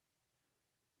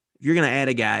 If you're going to add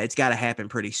a guy, it's got to happen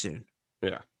pretty soon.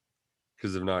 Yeah.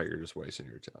 Because if not, you're just wasting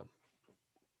your time.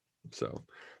 So,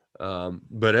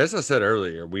 but as I said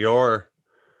earlier, we are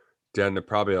down to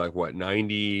probably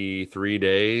 93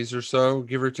 days or so,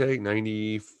 give or take,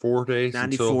 94 days.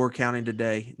 94 counting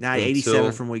today. Now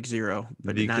 87 from week 0,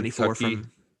 but 94 Kentucky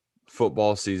from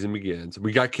football season begins.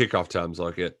 We got kickoff times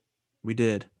like it. We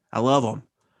did. I love them.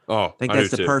 Oh, I think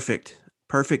that's the perfect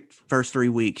Perfect first 3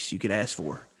 weeks you could ask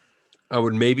for. I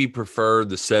would maybe prefer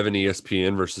the 7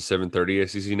 ESPN versus 7:30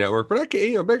 SEC Network, but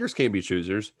beggars can't be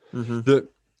choosers. Mm-hmm.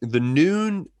 The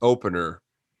noon opener,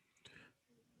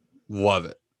 love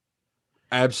it,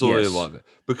 absolutely Yes. love it,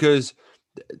 because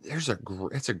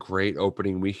it's a great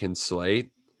opening weekend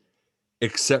slate,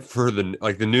 except for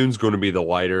the noon's going to be the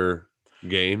lighter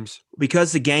games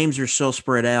Because the games are so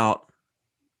spread out.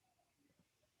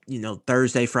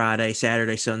 Thursday, Friday,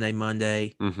 Saturday, Sunday,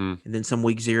 Monday, Mm-hmm. and then some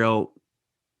week 0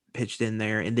 pitched in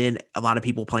there, and then a lot of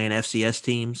people playing FCS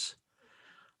teams.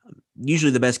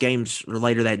 Usually the best games are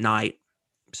later that night.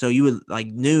 So you would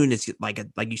noon is like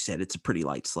you said, it's a pretty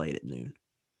light slate at noon.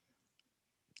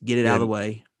 Get it out of the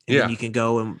way. And then you can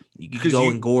go and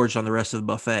and gorge on the rest of the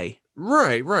buffet.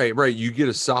 Right. You get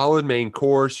a solid main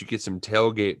course, you get some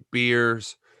tailgate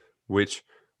beers, which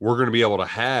we're going to be able to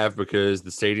have because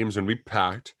the stadium's going to be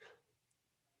packed.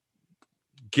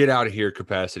 Get out of here,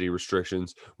 capacity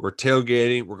restrictions. We're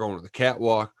tailgating. We're going to the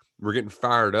catwalk. We're getting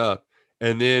fired up.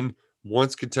 And then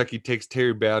once Kentucky takes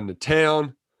Terry Bowden to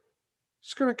town,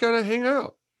 just going to kind of hang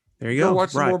out. There you go.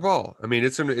 Watch some more ball. I mean,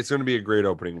 it's gonna be a great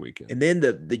opening weekend. And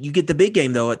then you get the big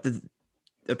game though at the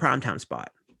primetime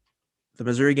spot. The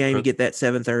Missouri game, you get that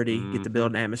 7:30. Get the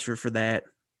building atmosphere for that.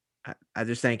 I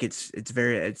just think it's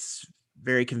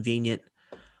very convenient.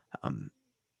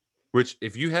 Which,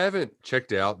 if you haven't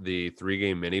checked out the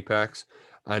 3-game mini packs,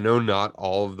 I know not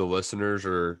all of the listeners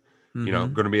are,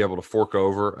 going to be able to fork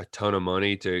over a ton of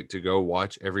money to go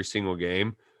watch every single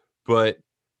game. But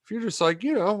if you're just like,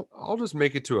 I'll just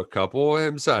make it to a couple.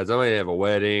 And besides, I might have a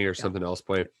wedding or something else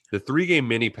playing. The 3-game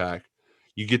mini pack,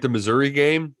 you get the Missouri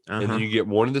game, and then you get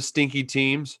one of the stinky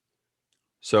teams.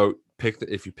 So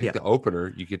if you pick the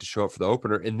opener, you get to show up for the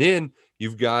opener, and then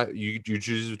you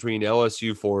choose between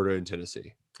LSU, Florida, and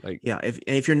Tennessee. If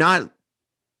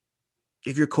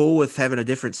you're cool with having a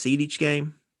different seat each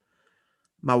game,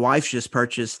 my wife just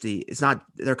purchased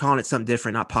they're calling it something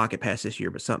different, not Pocket Pass this year,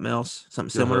 but something else,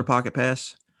 something similar to Pocket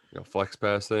Pass. Flex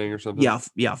Pass thing or something. Yeah.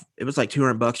 It was like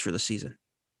 $200 for the season.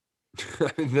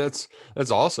 I mean, that's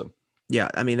awesome. Yeah,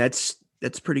 I mean that's a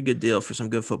pretty good deal for some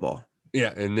good football.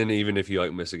 Yeah, and then even if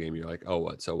you miss a game, you're like, oh,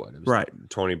 what? So what? It was right.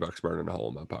 $20 burning a hole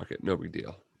in my pocket. No big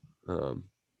deal. But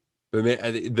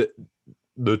man,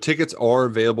 the tickets are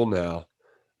available now,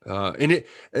 and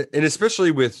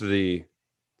especially with some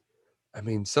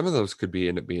of those could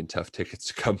end up being tough tickets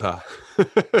to come by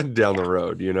down the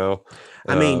road.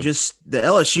 I mean, just the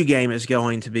LSU game is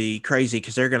going to be crazy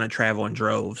because they're going to travel in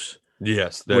droves.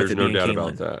 Yes, there's no doubt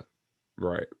about that.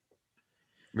 Right.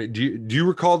 I mean, do you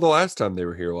recall the last time they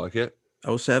were here like it?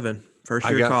 2007, first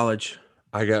year of college.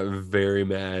 I got very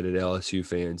mad at LSU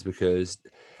fans because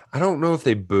I don't know if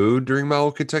they booed during my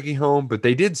old Kentucky home, but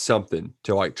they did something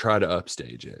to try to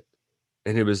upstage it.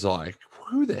 And it was like,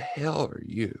 who the hell are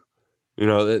you?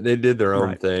 They did their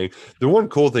own thing. The one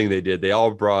cool thing they did, they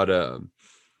all brought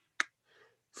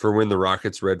for when the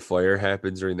Rockets' red flare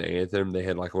happens during the anthem, they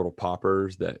had little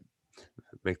poppers that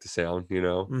make the sound,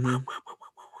 Mm-hmm.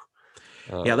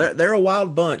 They're a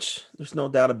wild bunch. There's no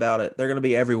doubt about it. They're going to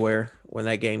be everywhere when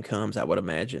that game comes, I would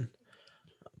imagine.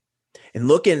 And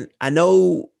I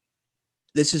know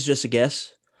this is just a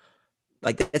guess.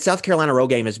 That South Carolina road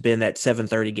game has been that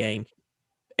 7:30 game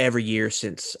every year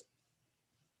since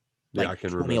I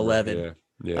can 2011. remember.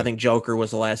 Yeah. I think Joker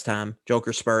was the last time.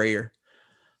 Joker Spurrier.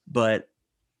 But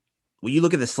when you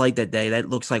look at the slate that day, that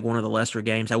looks like one of the lesser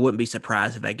games. I wouldn't be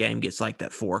surprised if that game gets that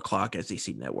 4:00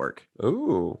 SEC Network.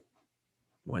 Ooh.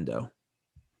 Window.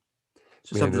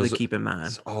 So something to keep in mind.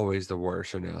 It's always the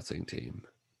worst announcing team.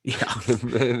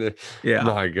 Yeah. Yeah.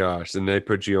 My gosh. And they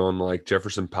put you on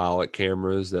Jefferson Pilot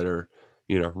cameras that are,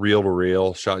 reel to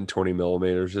reel, shot in 20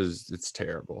 millimeters. It's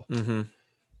terrible. Mm-hmm.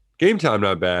 Game time,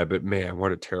 not bad, but man,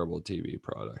 what a terrible TV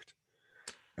product.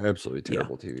 Absolutely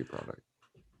terrible TV product.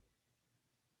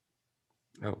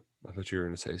 Oh, I thought you were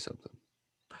going to say something.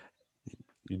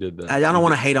 You did that. I don't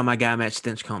want to hate on my guy, Matt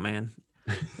Stinchcomb, man.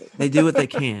 They do what they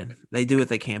can.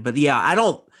 But yeah, I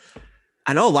know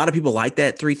a lot of people like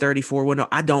that 3:34 window.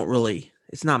 I don't really.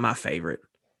 It's not my favorite.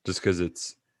 Just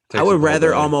because I would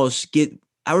rather almost get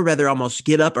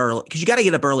up early because you got to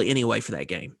get up early anyway for that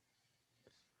game.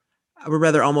 I would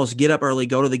rather almost get up early,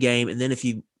 go to the game, and then if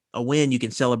you win, you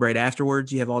can celebrate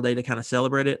afterwards. You have all day to kind of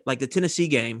celebrate it. Like the Tennessee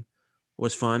game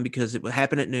was fun because it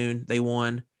happened at noon. They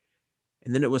won,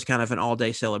 and then it was kind of an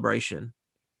all-day celebration.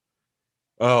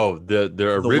 Oh, the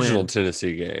original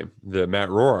Tennessee game, the Matt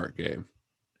Roark game.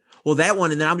 Well, that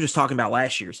one, and then I'm just talking about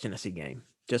last year's Tennessee game,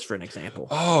 just for an example.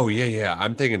 Oh, yeah.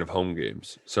 I'm thinking of home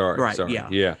games. Sorry. Yeah.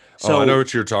 Yeah. So, I know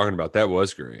what you're talking about. That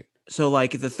was great. So,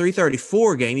 like, at the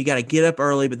 3:34 game, you got to get up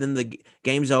early, but then the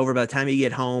game's over. By the time you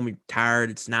get home, you're tired.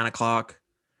 It's 9 o'clock.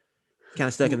 Kind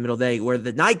of stuck in the middle of the day. Where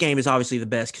the night game is obviously the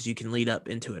best because you can lead up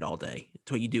into it all day.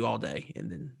 It's what you do all day,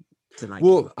 and then it's a night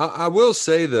game. Well, I will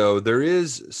say, though, there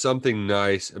is something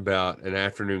nice about an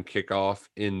afternoon kickoff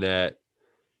in that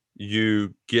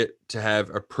you get to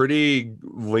have a pretty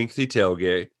lengthy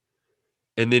tailgate.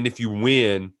 And then if you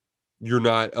win, you're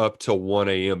not up till 1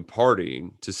 a.m.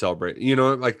 partying to celebrate. You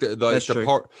know, like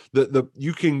the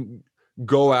you can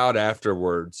go out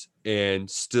afterwards and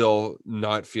still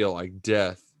not feel like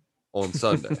death on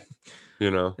Sunday.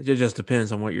 You know, it just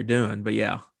depends on what you're doing. But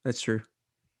yeah, that's true.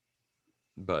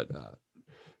 But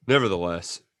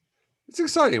nevertheless, it's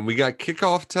exciting. We got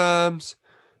kickoff times.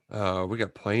 We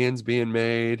got plans being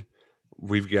made.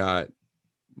 We've got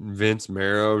Vince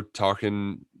Marrow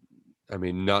talking, I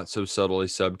mean, not so subtly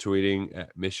subtweeting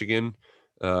at Michigan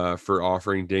for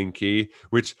offering Dane Key,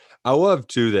 which I love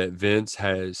too that Vince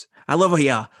has. I love,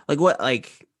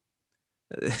 like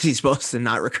he's supposed to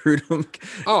not recruit him.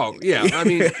 Oh yeah, I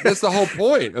mean that's the whole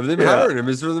point of them hiring him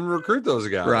is for them to recruit those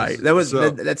guys. Right. That was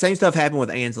that same stuff happened with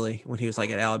Ansley when he was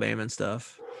like at Alabama and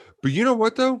stuff. But you know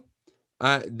what though,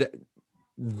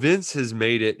 Vince has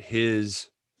made it his.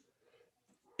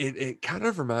 It kind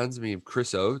of reminds me of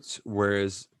Chris Oates,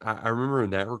 whereas I remember in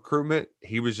that recruitment,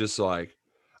 he was just like,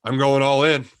 I'm going all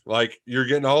in. Like, you're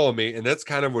getting all of me. And that's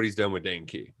kind of what he's done with Dane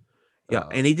Key. Yeah,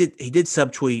 and he did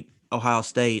subtweet Ohio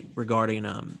State regarding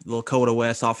Lakota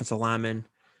West offensive lineman,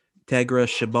 Tegra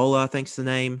Shabola, I think's the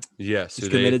name. Yes. Who's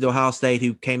committed to Ohio State,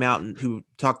 who came out and who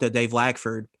talked to Dave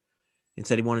Lackford and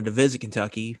said he wanted to visit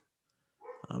Kentucky.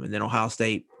 And then Ohio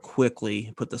State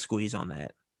quickly put the squeeze on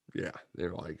that. Yeah,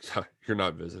 they're like, you're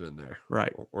not visiting there,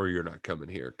 right? Or you're not coming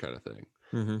here, kind of thing.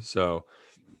 Mm-hmm. So,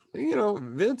 you know,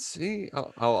 Vince,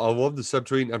 I love the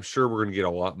subtweet. I'm sure we're going to get a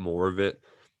lot more of it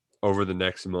over the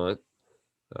next month.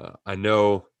 I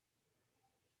know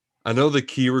the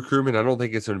key recruitment. I don't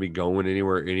think it's going to be going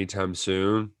anywhere anytime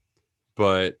soon,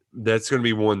 but that's going to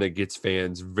be one that gets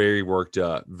fans very worked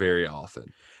up very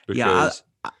often. Because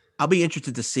I'll be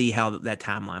interested to see how that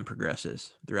timeline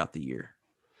progresses throughout the year.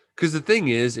 Because the thing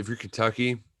is, if you're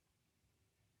Kentucky,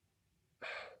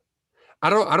 I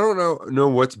don't know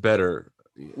what's better.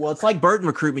 Well, it's like Burton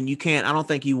recruitment. I don't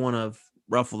think you want to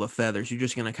ruffle the feathers. You're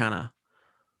just going to kind of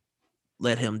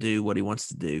let him do what he wants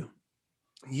to do.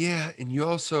 Yeah, and you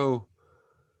also,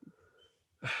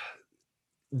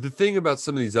 the thing about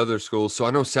some of these other schools, so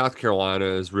I know South Carolina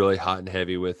is really hot and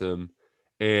heavy with them.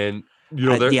 And, you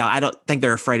know, I don't think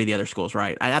they're afraid of the other schools,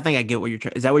 right? I think I get what you're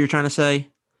trying. Is that what you're trying to say?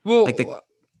 Well,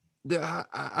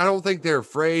 I don't think they're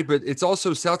afraid, but it's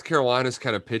also South Carolina's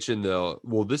kind of pitching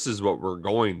this is what we're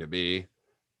going to be,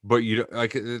 but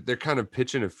they're kind of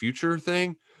pitching a future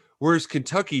thing. Whereas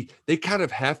Kentucky, they kind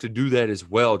of have to do that as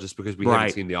well, just because we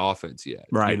haven't seen the offense yet.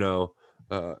 Right. You know,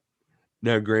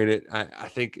 now granted, I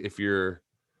think if you're,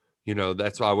 you know,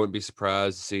 that's why I wouldn't be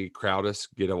surprised to see Crowdus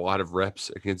get a lot of reps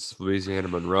against Louisiana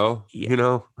Monroe. Yeah. You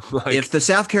know, if the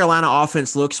South Carolina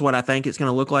offense looks what I think it's going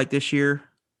to look like this year,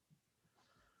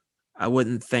 I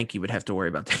wouldn't think you would have to worry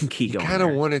about Dane Key going. Kind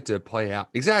of want it to play out.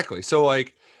 Exactly. So,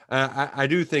 like, I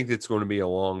do think it's going to be a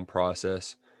long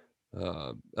process.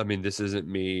 I mean, this isn't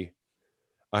me.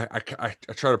 I try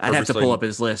to. I'd have to pull up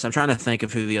his list. I'm trying to think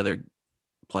of who the other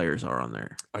players are on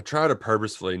there. I try to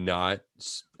purposefully not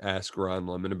ask Ron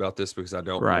Lemon about this because I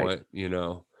don't want, you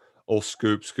know, old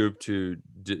Scoop to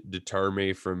deter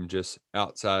me from just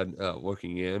outside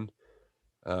looking in.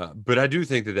 But I do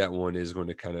think that one is going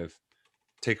to kind of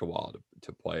take a while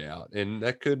to play out, and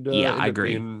that could I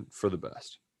agree for the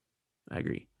best. I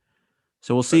agree.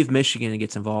 So we'll see if Michigan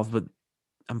gets involved, but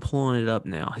I'm pulling it up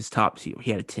now. His top team,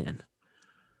 he had a 10.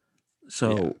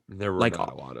 So there were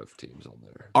not a lot of teams on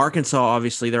there. Arkansas,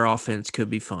 obviously, their offense could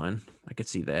be fun. I could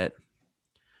see that.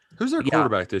 Who's their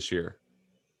quarterback this year?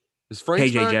 Is Frank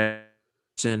KJ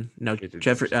Jefferson? No,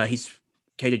 he's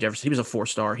KJ Jefferson. He was a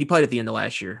 4-star. He played at the end of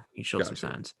last year. He showed some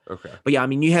signs. Okay. But yeah, I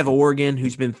mean, you have Oregon,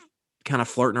 who's been kind of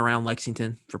flirting around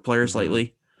Lexington for players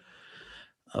lately.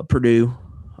 Purdue,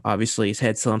 obviously, has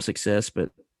had some success,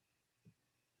 but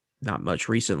not much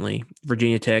recently.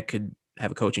 Virginia Tech could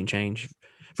have a coaching change.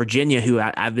 Virginia, who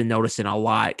I've been noticing a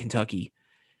lot, Kentucky,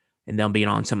 and them being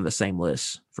on some of the same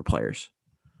lists for players.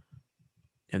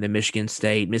 And then Michigan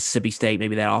State, Mississippi State,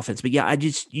 maybe that offense. But yeah,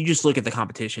 you just look at the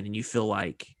competition and you feel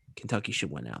like Kentucky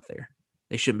should win out there.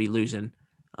 They shouldn't be losing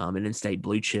an in-state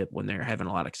blue chip when they're having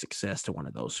a lot of success to one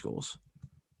of those schools.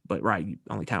 But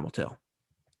only time will tell.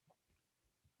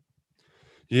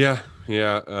 Yeah.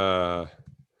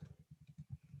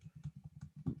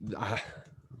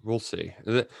 We'll see.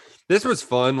 This was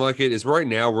fun. Like it is right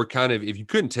now. We're kind of, if you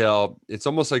couldn't tell, it's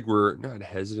almost like we're not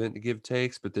hesitant to give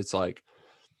takes, but it's like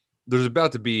there's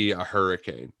about to be a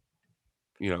hurricane,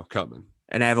 coming.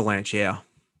 An avalanche, yeah,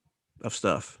 of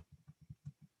stuff.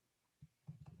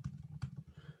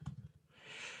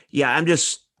 Yeah,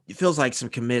 it feels like some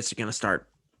commits are going to start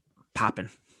popping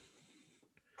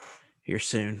here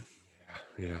soon.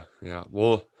 Yeah.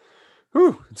 Well,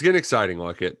 it's getting exciting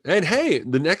like it. And hey,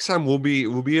 the next time we'll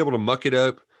be able to muck it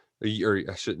up, or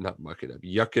I should not muck it up,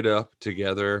 yuck it up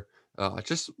together.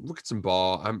 Just look at some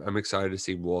ball. I'm excited to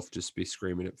see Wolf just be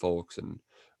screaming at folks and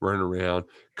running around.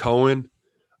 Cohen,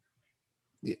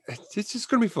 it's just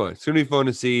gonna be fun. It's gonna be fun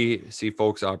to see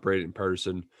folks operate in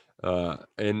person.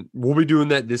 And we'll be doing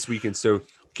that this weekend. So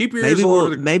keep your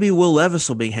ears maybe Will Levis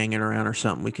will be hanging around or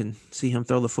something. We can see him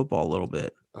throw the football a little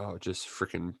bit. Oh, just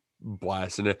freaking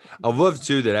blasting it. I love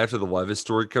too that after the Levis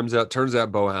story comes out, turns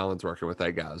out Bo Allen's working with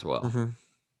that guy as well. Mm-hmm.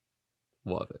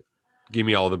 Love it. Give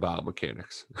me all the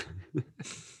biomechanics.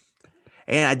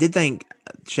 And I did think,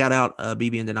 shout out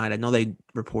BB and Tonight. I know they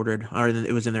reported, or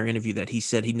it was in their interview, that he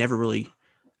said he never really,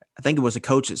 I think it was a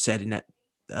coach that said, in that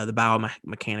the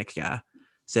biomechanics guy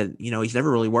said, he's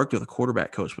never really worked with a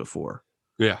quarterback coach before.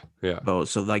 Yeah.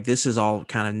 So like this is all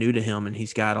kind of new to him, and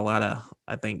he's got a lot of,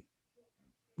 I think,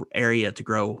 area to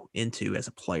grow into as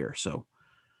a player. So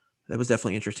that was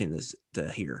definitely interesting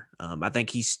to hear. I think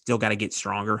he's still got to get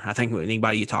stronger. I think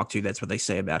anybody you talk to, that's what they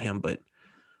say about him. But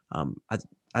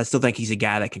I still think he's a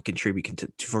guy that can contribute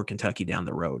for Kentucky down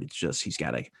the road. It's just he's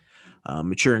got to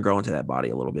mature and grow into that body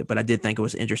a little bit. But I did think it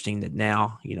was interesting that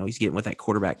now, he's getting with that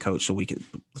quarterback coach, so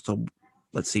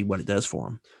let's see what it does for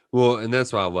him. Well, and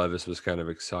that's why Levis was kind of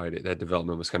excited. That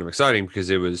development was kind of exciting because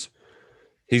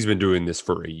he's been doing this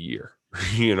for a year.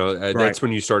 That's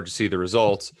when you start to see the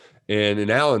results. And in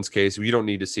Allen's case, we don't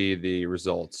need to see the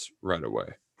results right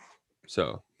away.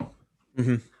 So,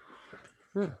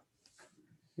 yeah,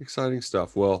 exciting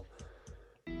stuff. Well,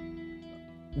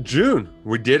 June,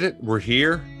 we did it. We're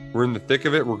here. We're in the thick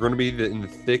of it. We're going to be in the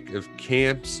thick of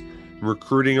camps,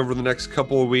 recruiting over the next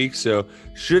couple of weeks. So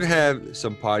should have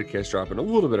some podcasts dropping a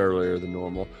little bit earlier than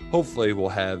normal. Hopefully we'll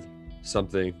have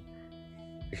something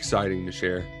exciting to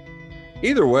share.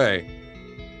 Either way,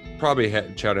 probably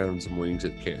chow down on some wings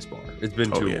at the KS Bar. It's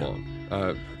been too long.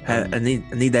 I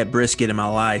need that brisket in my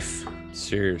life.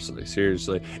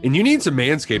 Seriously. And you need some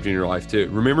Manscaped in your life too.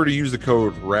 Remember to use the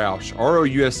code ROUSH,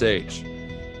 ROUSH,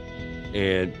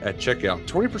 and at checkout,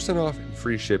 20% off and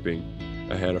free shipping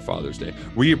ahead of Father's Day.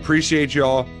 We appreciate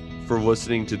y'all for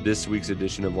listening to this week's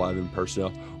edition of Live in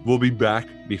Personnel. We'll be back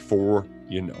before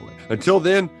you know it. Until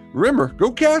then, remember,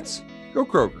 go Cats, go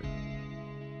Kroger.